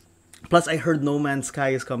 Plus, I heard No Man's Sky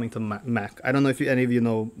is coming to Mac. I don't know if any of you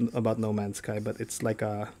know about No Man's Sky, but it's like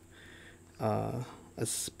a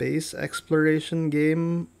space exploration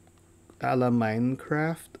game a la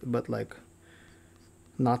Minecraft, but like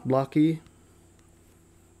not blocky.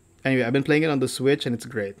 Anyway, I've been playing it on the Switch and it's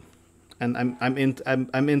great, and I'm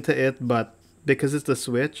into it. But because it's the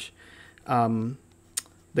Switch, the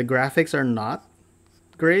graphics are not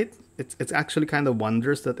great. It's actually kind of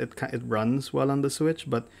wondrous that it runs well on the Switch,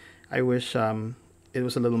 but I wish it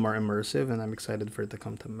was a little more immersive, and I'm excited for it to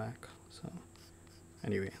come to Mac. So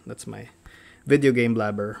anyway, that's my video game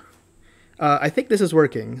blabber. I think this is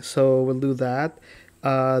working, so we'll do that.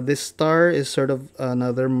 This star is sort of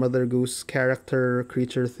another Mother Goose character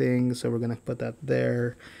creature thing, so we're gonna put that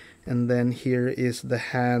there. And then here is the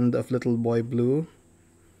hand of Little Boy Blue.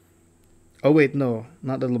 Oh wait, no,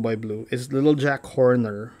 not Little Boy Blue. It's Little Jack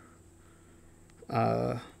Horner.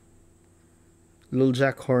 Little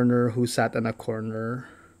Jack Horner who sat in a corner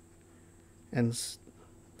and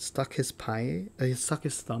stuck his pie. He stuck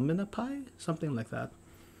his thumb in a pie, something like that.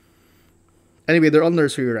 Anyway, they're all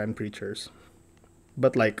nursery rhyme creatures,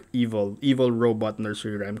 but like evil robot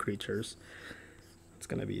nursery rhyme creatures. It's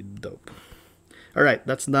gonna be dope. All right,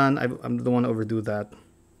 that's done. I don't want to overdo that.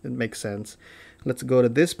 It makes sense. Let's go to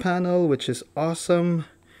this panel, which is awesome.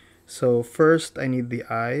 So first, I need the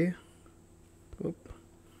eye. Oop.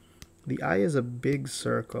 The eye is a big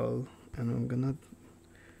circle, and I'm gonna.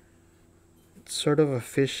 It's sort of a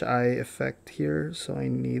fish eye effect here, so I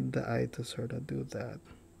need the eye to sort of do that.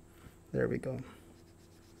 There we go.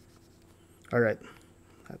 All right,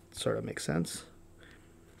 that sort of makes sense.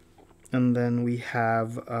 And then we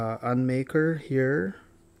have Unmaker here,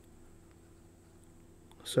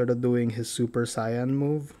 sort of doing his Super Saiyan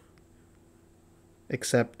move,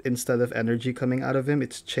 except instead of energy coming out of him,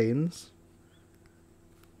 it's chains.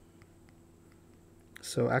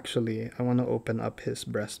 So actually, I want to open up his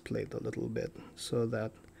breastplate a little bit so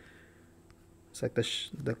that it's like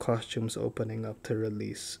the costume's opening up to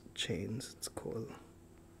release chains. It's cool.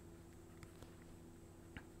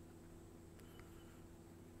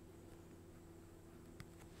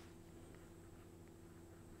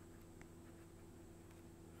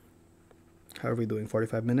 How are we doing?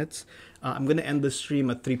 45 minutes? I'm going to end the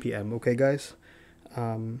stream at 3 p.m. Okay, guys?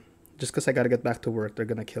 Just because I got to get back to work, they're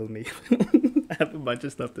going to kill me. I have a bunch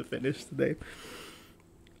of stuff to finish today.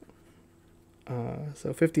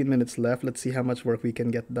 So 15 minutes left. Let's see how much work we can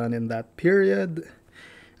get done in that period.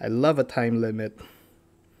 I love a time limit.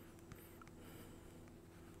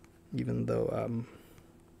 Even though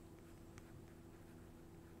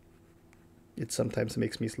it sometimes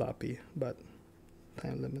makes me sloppy, but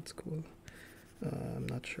time limit's cool. I'm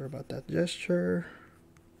not sure about that gesture.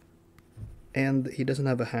 And he doesn't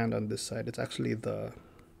have a hand on this side. It's actually that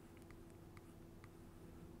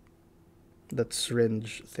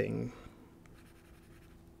syringe thing.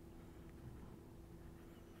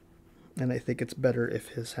 And I think it's better if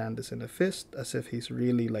his hand is in a fist, as if he's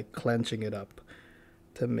really like clenching it up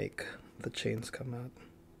to make the chains come out.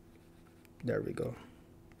 There we go.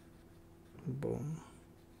 Boom.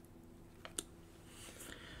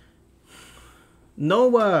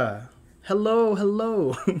 Noah! Hello,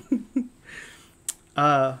 hello!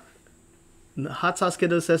 Hot Sauce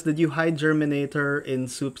Kiddo says, did you hide Germinator in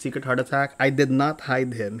Soup's Secret Heart Attack? I did not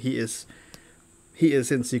hide him. He is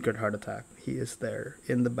in Secret Heart Attack. He is there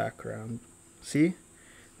in the background. See?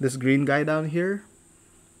 This green guy down here?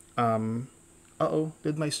 Uh-oh,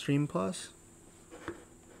 did my stream pause?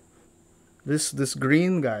 This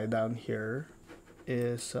green guy down here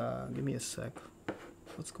is give me a sec.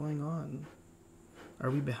 What's going on? Are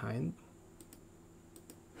we behind?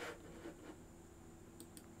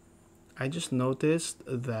 I just noticed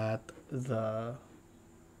that the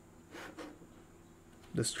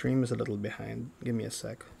stream is a little behind. Give me a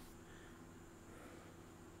sec.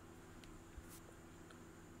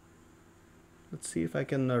 Let's see if I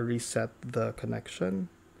can reset the connection.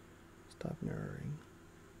 Stop mirroring.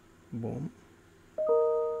 Boom.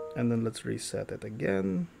 And then let's reset it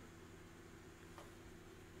again.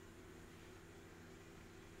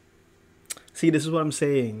 See, this is what I'm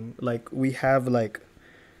saying. Like, we have like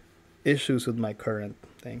issues with my current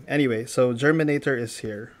thing. Anyway, so Germinator is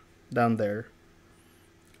here, down there,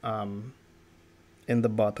 in the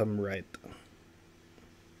bottom right,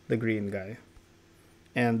 the green guy.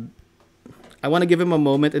 And I want to give him a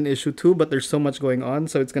moment in issue 2, but there's so much going on,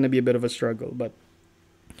 so it's going to be a bit of a struggle, but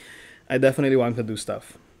I definitely want to do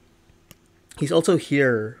stuff. He's also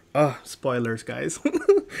here. Oh, spoilers, guys.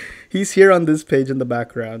 He's here on this page in the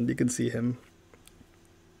background. You can see him.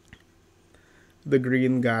 The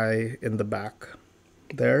green guy in the back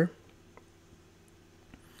there.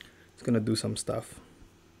 It's gonna do some stuff.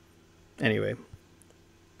 Anyway,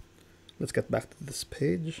 let's get back to this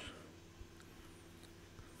page.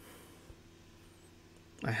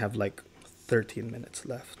 I have like 13 minutes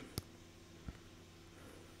left.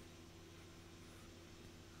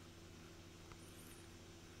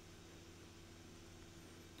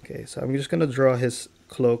 Okay, so I'm just gonna draw his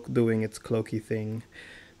cloak doing its cloaky thing.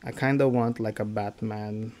 I kind of want like a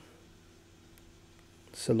Batman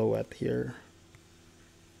silhouette here,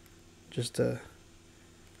 just to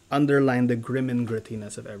underline the grim and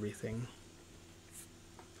grittiness of everything.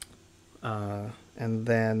 And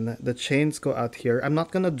then the chains go out here. I'm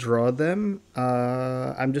not gonna draw them.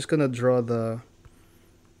 I'm just gonna draw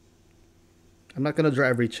I'm not gonna draw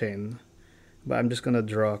every chain, but I'm just gonna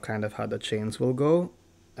draw kind of how the chains will go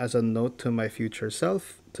as a note to my future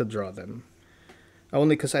self to draw them.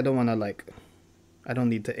 Only because I don't want to I don't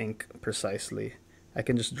need to ink precisely. I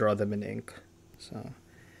can just draw them in ink. So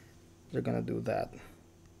they're gonna do that.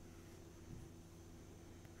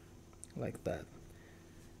 Like that.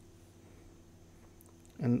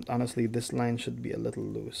 And honestly, this line should be a little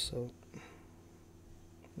loose, so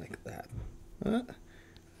like that.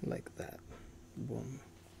 Like that. Boom.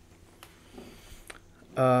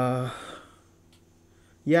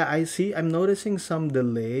 Yeah, I see. I'm noticing some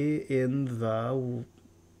delay in the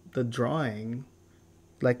drawing,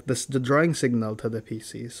 like the drawing signal to the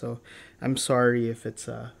PC. So I'm sorry if it's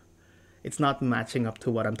not matching up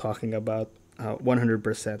to what I'm talking about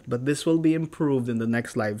 100%. But this will be improved in the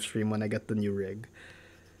next live stream when I get the new rig.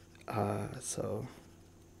 So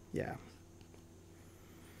yeah.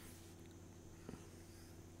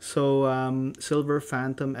 So Silver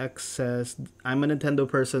Phantom X says, I'm a Nintendo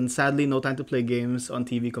person. Sadly, no time to play games on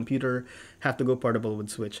TV, computer. Have to go portable with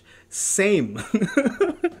Switch. Same.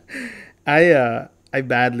 I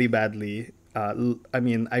badly. I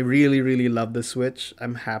mean, I really love the Switch.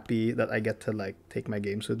 I'm happy that I get to like take my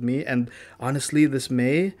games with me. And honestly, this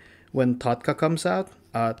May when Totka comes out,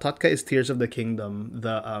 Totka is Tears of the Kingdom,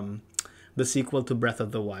 the sequel to Breath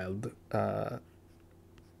of the Wild.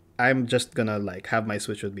 I'm just gonna like have my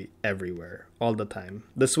Switch with me everywhere, all the time.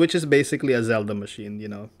 The Switch is basically a Zelda machine, you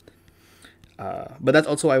know. But that's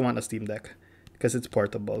also why I want a Steam Deck, because it's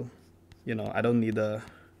portable. You know, I don't need a.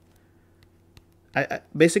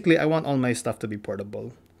 Basically I want all my stuff to be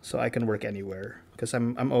portable, so I can work anywhere. Because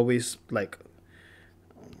I'm always like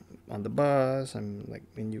on the bus. I'm like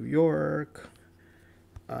in New York.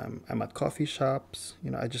 I'm at coffee shops.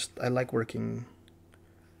 You know, I like working.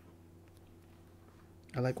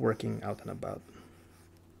 I like working out and about.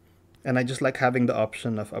 And I just like having the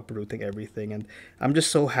option of uprooting everything. And I'm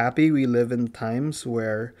just so happy we live in times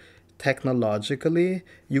where technologically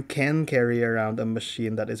you can carry around a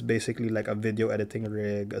machine that is basically like a video editing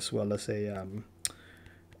rig as well as a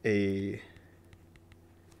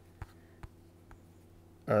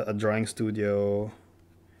drawing studio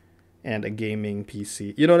and a gaming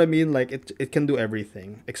PC. You know what I mean? Like it can do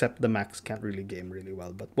everything, except the Macs can't really game really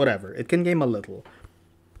well, but whatever. It can game a little.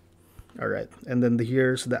 All right, and then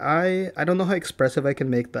here's the eye. I don't know how expressive I can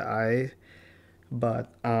make the eye,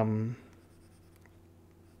 but I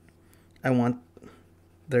want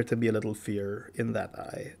there to be a little fear in that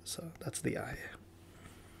eye. So that's the eye.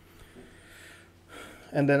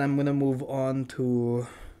 And then I'm gonna move on to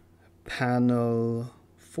panel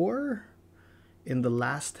 4 in the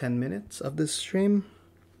last 10 minutes of this stream.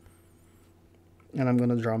 And I'm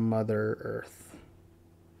gonna draw Mother Earth.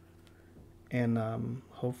 And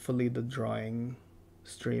hopefully the drawing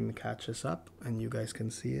stream catches up and you guys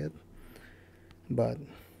can see it. But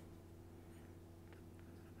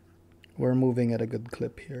we're moving at a good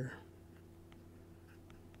clip here.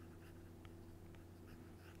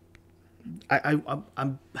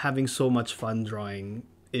 I'm having so much fun drawing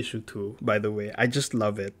issue 2, by the way. I just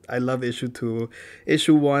love it. I love issue 2.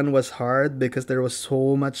 Issue 1 was hard because there was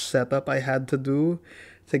so much setup I had to do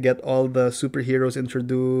to get all the superheroes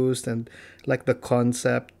introduced and like the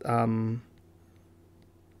concept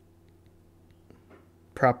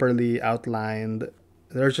properly outlined.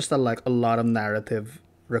 There's just a lot of narrative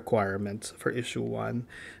requirements for issue 1,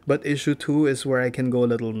 but issue 2 is where I can go a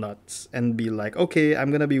little nuts and be like, okay, I'm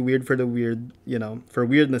gonna be weird for the weird, you know, for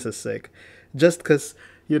weirdness' sake, just because,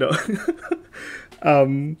 you know,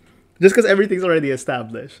 just because everything's already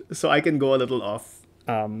established, so I can go a little off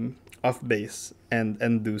base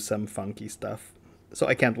and do some funky stuff. So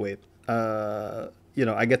I can't wait. You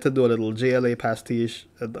know, I get to do a little JLA pastiche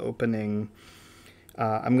at the opening.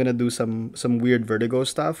 I'm gonna do some weird Vertigo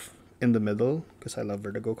stuff in the middle because I love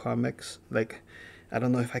Vertigo comics. Like, I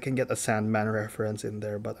don't know if I can get a Sandman reference in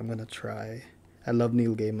there, but I'm gonna try. I love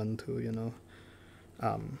Neil Gaiman too, you know.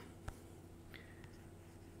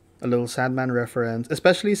 a little Sandman reference,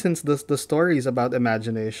 especially since the story is about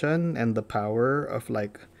imagination and the power of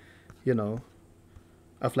like, you know,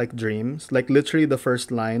 of like dreams. Like literally the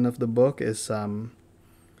first line of the book is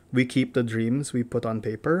we keep the dreams we put on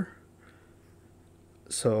paper.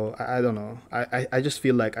 So I don't know. I just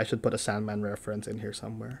feel like I should put a Sandman reference in here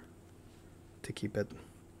somewhere to keep it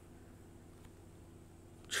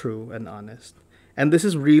true and honest. And this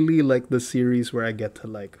is really like the series where I get to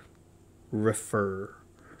like refer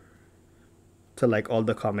to like all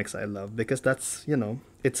the comics I love because that's, you know,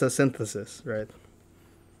 it's a synthesis, right?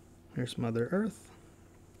 Here's Mother Earth.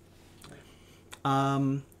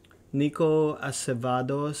 Nico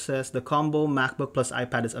Acevado says the combo MacBook plus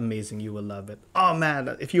iPad is amazing. You will love it. Oh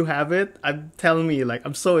man, if you have it, tell me. Like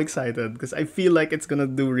I'm so excited because I feel like it's gonna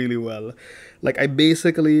do really well. Like I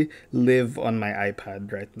basically live on my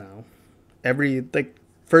iPad right now. Every like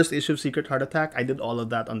first issue of Secret Heart Attack, I did all of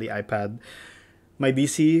that on the iPad. My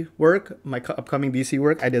DC work, my upcoming DC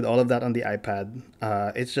work, I did all of that on the iPad.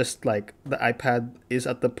 It's just like the iPad is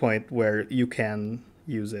at the point where you can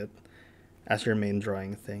use it as your main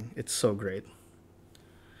drawing thing. It's so great.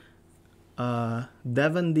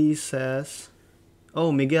 Devon D says,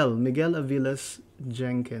 oh, Miguel Aviles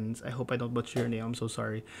Jenkins. I hope I don't butcher your name. I'm so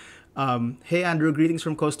sorry. Hey, Andrew, greetings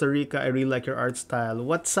from Costa Rica. I really like your art style.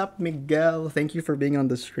 What's up, Miguel? Thank you for being on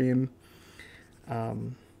the stream.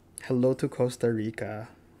 Hello to Costa Rica.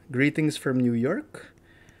 Greetings from New York.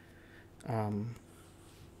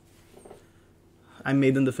 I'm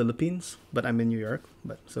made in the Philippines, but I'm in New York.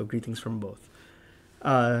 But so greetings from both.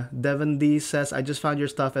 Devon D says, I just found your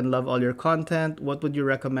stuff and love all your content. What would you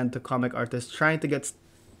recommend to comic artists trying to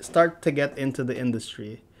start to get into the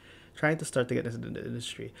industry? Trying to start to get into the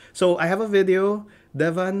industry. So I have a video,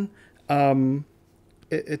 Devon.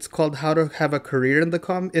 It's called How to Have a Career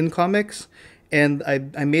in Comics. And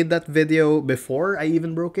I made that video before I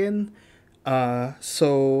even broke in.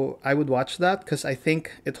 So I would watch that because I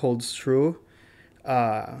think it holds true.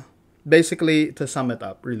 Basically, to sum it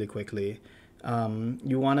up really quickly,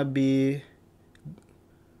 you want to be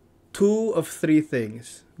two of three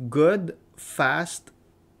things: good, fast,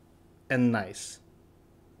 and nice.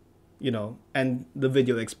 You know, and the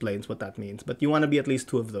video explains what that means. But you want to be at least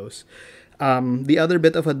two of those. The other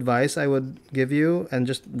bit of advice I would give you, and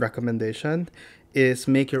just recommendation, is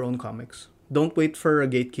make your own comics. Don't wait for a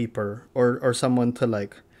gatekeeper or someone to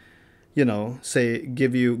like, you know, say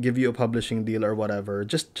give you a publishing deal or whatever.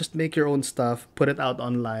 Just make your own stuff. Put it out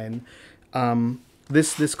online.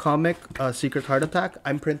 This comic, Secret Heart Attack,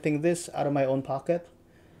 I'm printing this out of my own pocket.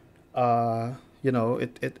 You know,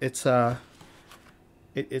 it's a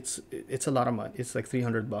lot of money. It's like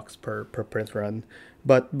 $300 per print run,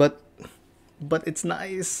 but it's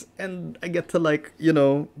nice, and I get to like, you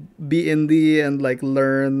know, be indie and like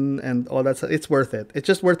learn and all that stuff. It's worth it. It's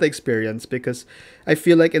just worth the experience because I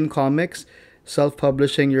feel like in comics,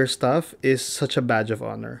 self-publishing your stuff is such a badge of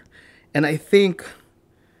honor, and I think,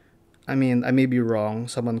 I mean, I may be wrong.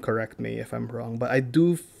 Someone correct me if I'm wrong, but I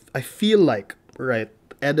feel like, right,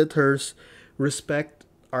 editors respect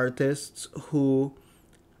artists who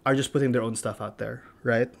are just putting their own stuff out there,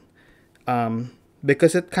 right?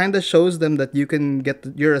 Because it kind of shows them that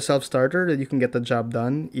you're a self-starter, that you can get the job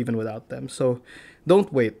done even without them. So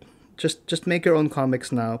don't wait. Just make your own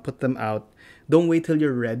comics now, put them out. Don't wait till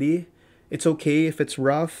you're ready. It's okay if it's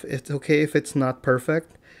rough. It's okay if it's not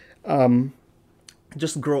perfect.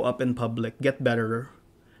 Just grow up in public, get better,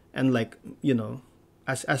 and like, you know,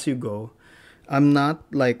 as you go. I'm not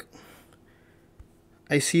like,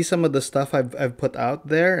 I see some of the stuff I've put out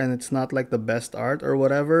there, and it's not like the best art or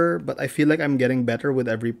whatever, but I feel like I'm getting better with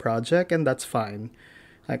every project, and that's fine.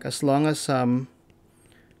 Like as long as I'm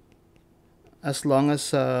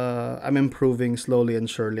improving slowly and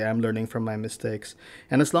surely, I'm learning from my mistakes,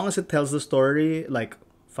 and as long as it tells the story like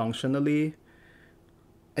functionally,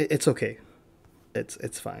 it's okay.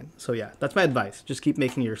 It's fine. So yeah, that's my advice. Just keep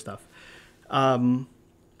making your stuff. How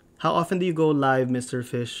often do you go live? Mr.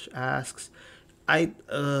 Fish asks.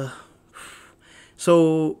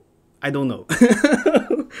 So I don't know.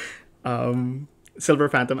 Silver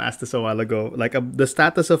Phantom asked this a while ago. Like the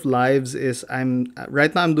status of lives is I'm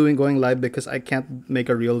going live because I can't make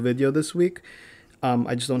a real video this week.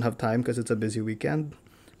 I just don't have time because it's a busy weekend.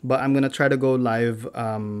 But I'm gonna try to go live.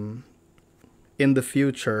 In the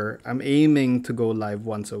future, I'm aiming to go live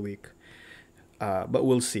once a week. But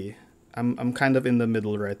we'll see. I'm kind of in the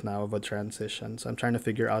middle right now of a transition. So I'm trying to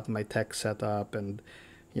figure out my tech setup and,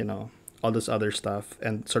 you know, all this other stuff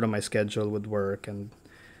and sort of my schedule with work. And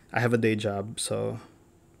I have a day job. So,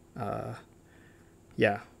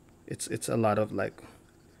 yeah, it's a lot of like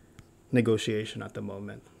negotiation at the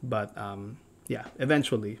moment. But, yeah,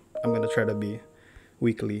 eventually I'm gonna try to be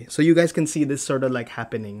weekly, so you guys can see this sort of like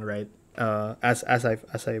happening, right? As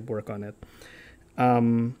I work on it.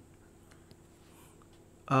 Um,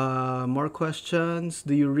 More questions.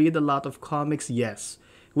 Do you read a lot of comics? Yes.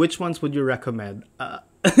 Which ones would you recommend? I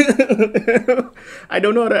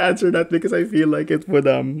don't know how to answer that because I feel like it would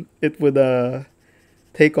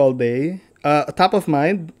take all day. Top of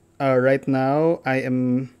mind, right now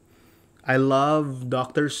I love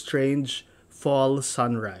Doctor Strange Fall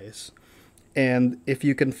Sunrise. And if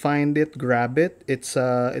you can find it, grab it. It's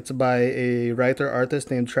by a writer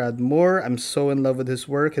artist named Trad Moore. I'm so in love with his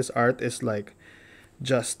work. His art is like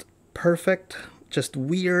just perfect, just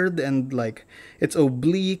weird, and like it's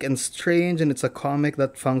oblique and strange, and it's a comic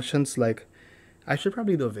that functions like, I should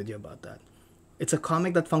probably do a video about that. It's a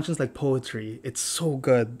comic that functions like poetry. It's so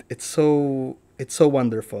good. It's so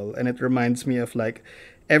wonderful, and it reminds me of like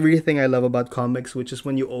everything I love about comics, which is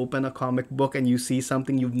when you open a comic book and you see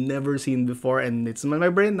something you've never seen before, and it's in my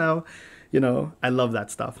brain now. I love that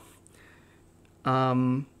stuff.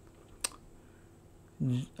 Um,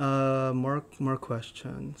 more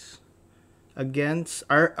questions. Against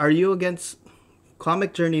are you against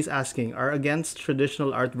Comic Journeys asking are against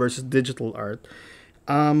traditional art versus digital art?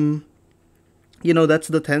 Um, that's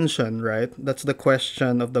the tension, right? That's the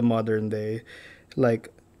question of the modern day. Like,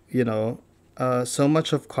 you know, so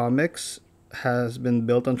much of comics has been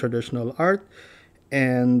built on traditional art,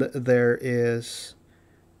 and there is,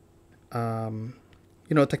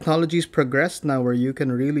 technology's progressed now where you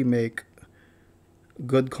can really make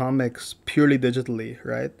good comics purely digitally,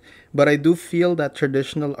 right? But I do feel that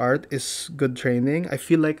traditional art is good training. I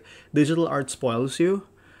feel like digital art spoils you.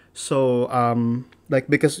 So, like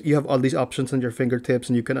because you have all these options on your fingertips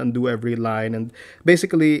and you can undo every line, and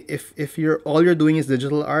basically, if you're all you're doing is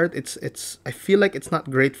digital art, it's I feel like it's not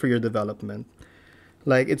great for your development.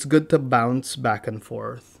 Like it's good to bounce back and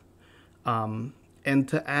forth. And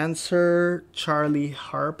to answer Charlie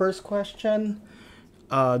Harper's question,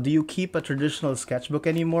 do you keep a traditional sketchbook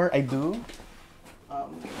anymore? I do.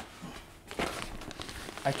 Um,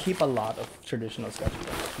 I keep a lot of traditional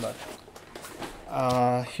sketchbooks, but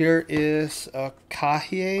here is a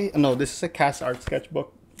Kahie. No, this is a Cast Art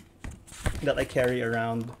sketchbook that I carry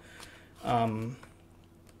around. Um,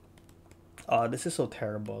 this is so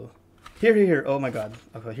terrible. Here. Oh my god.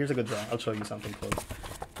 Okay, here's a good drawing. I'll show you something cool.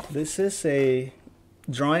 This is a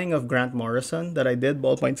drawing of Grant Morrison that I did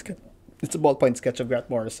ballpoint sketch. It's a ballpoint sketch of Grant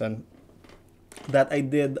Morrison that I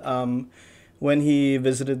did when he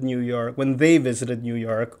visited New York. When they visited New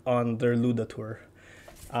York on their Luda tour.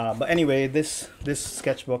 But anyway, this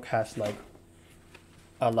sketchbook has like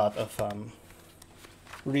a lot of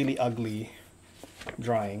really ugly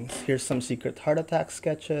drawings. Here's some Secret Heart Attack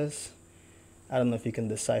sketches. I don't know if you can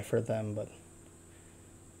decipher them, but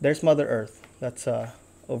there's Mother Earth. That's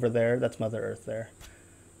over there. That's Mother Earth there,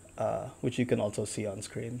 which you can also see on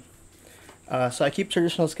screen. So I keep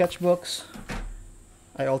traditional sketchbooks.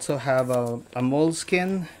 I also have a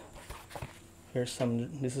moleskin. Here's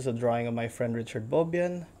some. This is a drawing of my friend Richard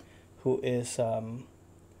Bobian, who is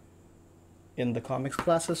in the comics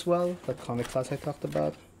class as well. The comic class I talked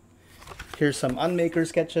about. Here's some Unmaker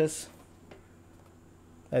sketches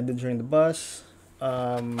I did during the bus.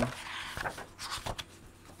 I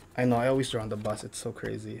know I always draw on the bus. It's so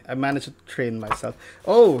crazy. I managed to train myself.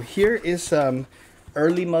 Oh, here is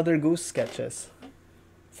early Mother Goose sketches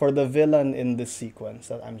for the villain in this sequence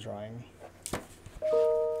that I'm drawing.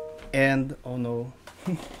 And oh no,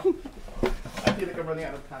 I feel like I'm running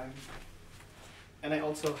out of time. And I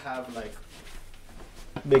also have like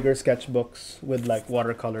bigger sketchbooks with like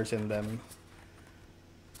watercolors in them.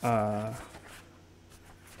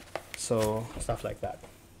 So stuff like that.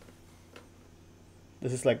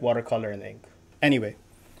 This is like watercolor and ink. Anyway,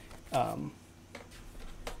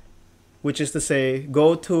 which is to say,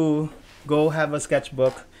 go have a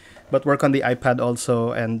sketchbook, but work on the iPad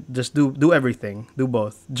also, and just do everything. Do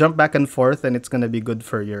both. Jump back and forth, and it's gonna be good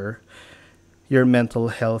for your mental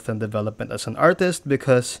health and development as an artist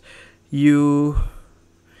because you.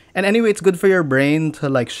 And anyway, it's good for your brain to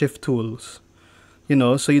like shift tools,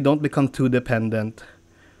 so you don't become too dependent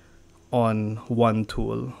on one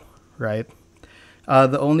tool, right?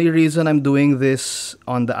 The only reason I'm doing this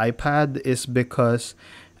on the iPad is because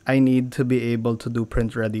I need to be able to do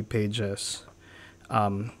print-ready pages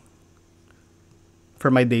for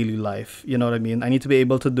my daily life. You know what I mean? I need to be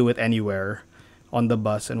able to do it anywhere on the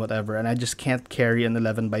bus and whatever. And I just can't carry an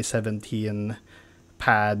 11 by 17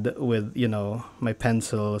 pad with, my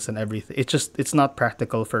pencils and everything. It's not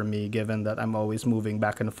practical for me given that I'm always moving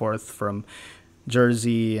back and forth from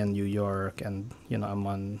Jersey and New York, and I'm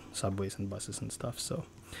on subways and buses and stuff. So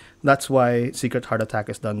That's why Secret Heart Attack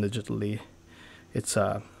is done digitally. It's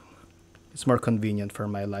it's more convenient for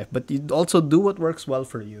my life. But you also do what works well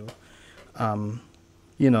for you. Um,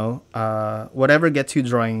 whatever gets you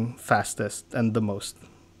drawing fastest and the most,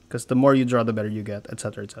 because the more you draw, the better you get,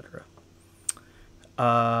 etc., etc.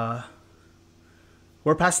 Uh,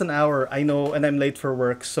 we're past an hour, I know, and I'm late for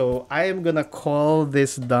work, so I am gonna call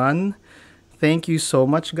this done. Thank you so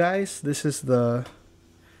much, guys. This is the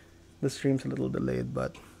stream's a little delayed,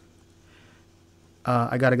 but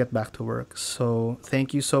I gotta get back to work. So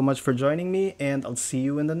thank you so much for joining me, and I'll see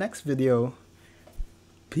you in the next video.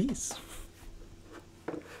 Peace.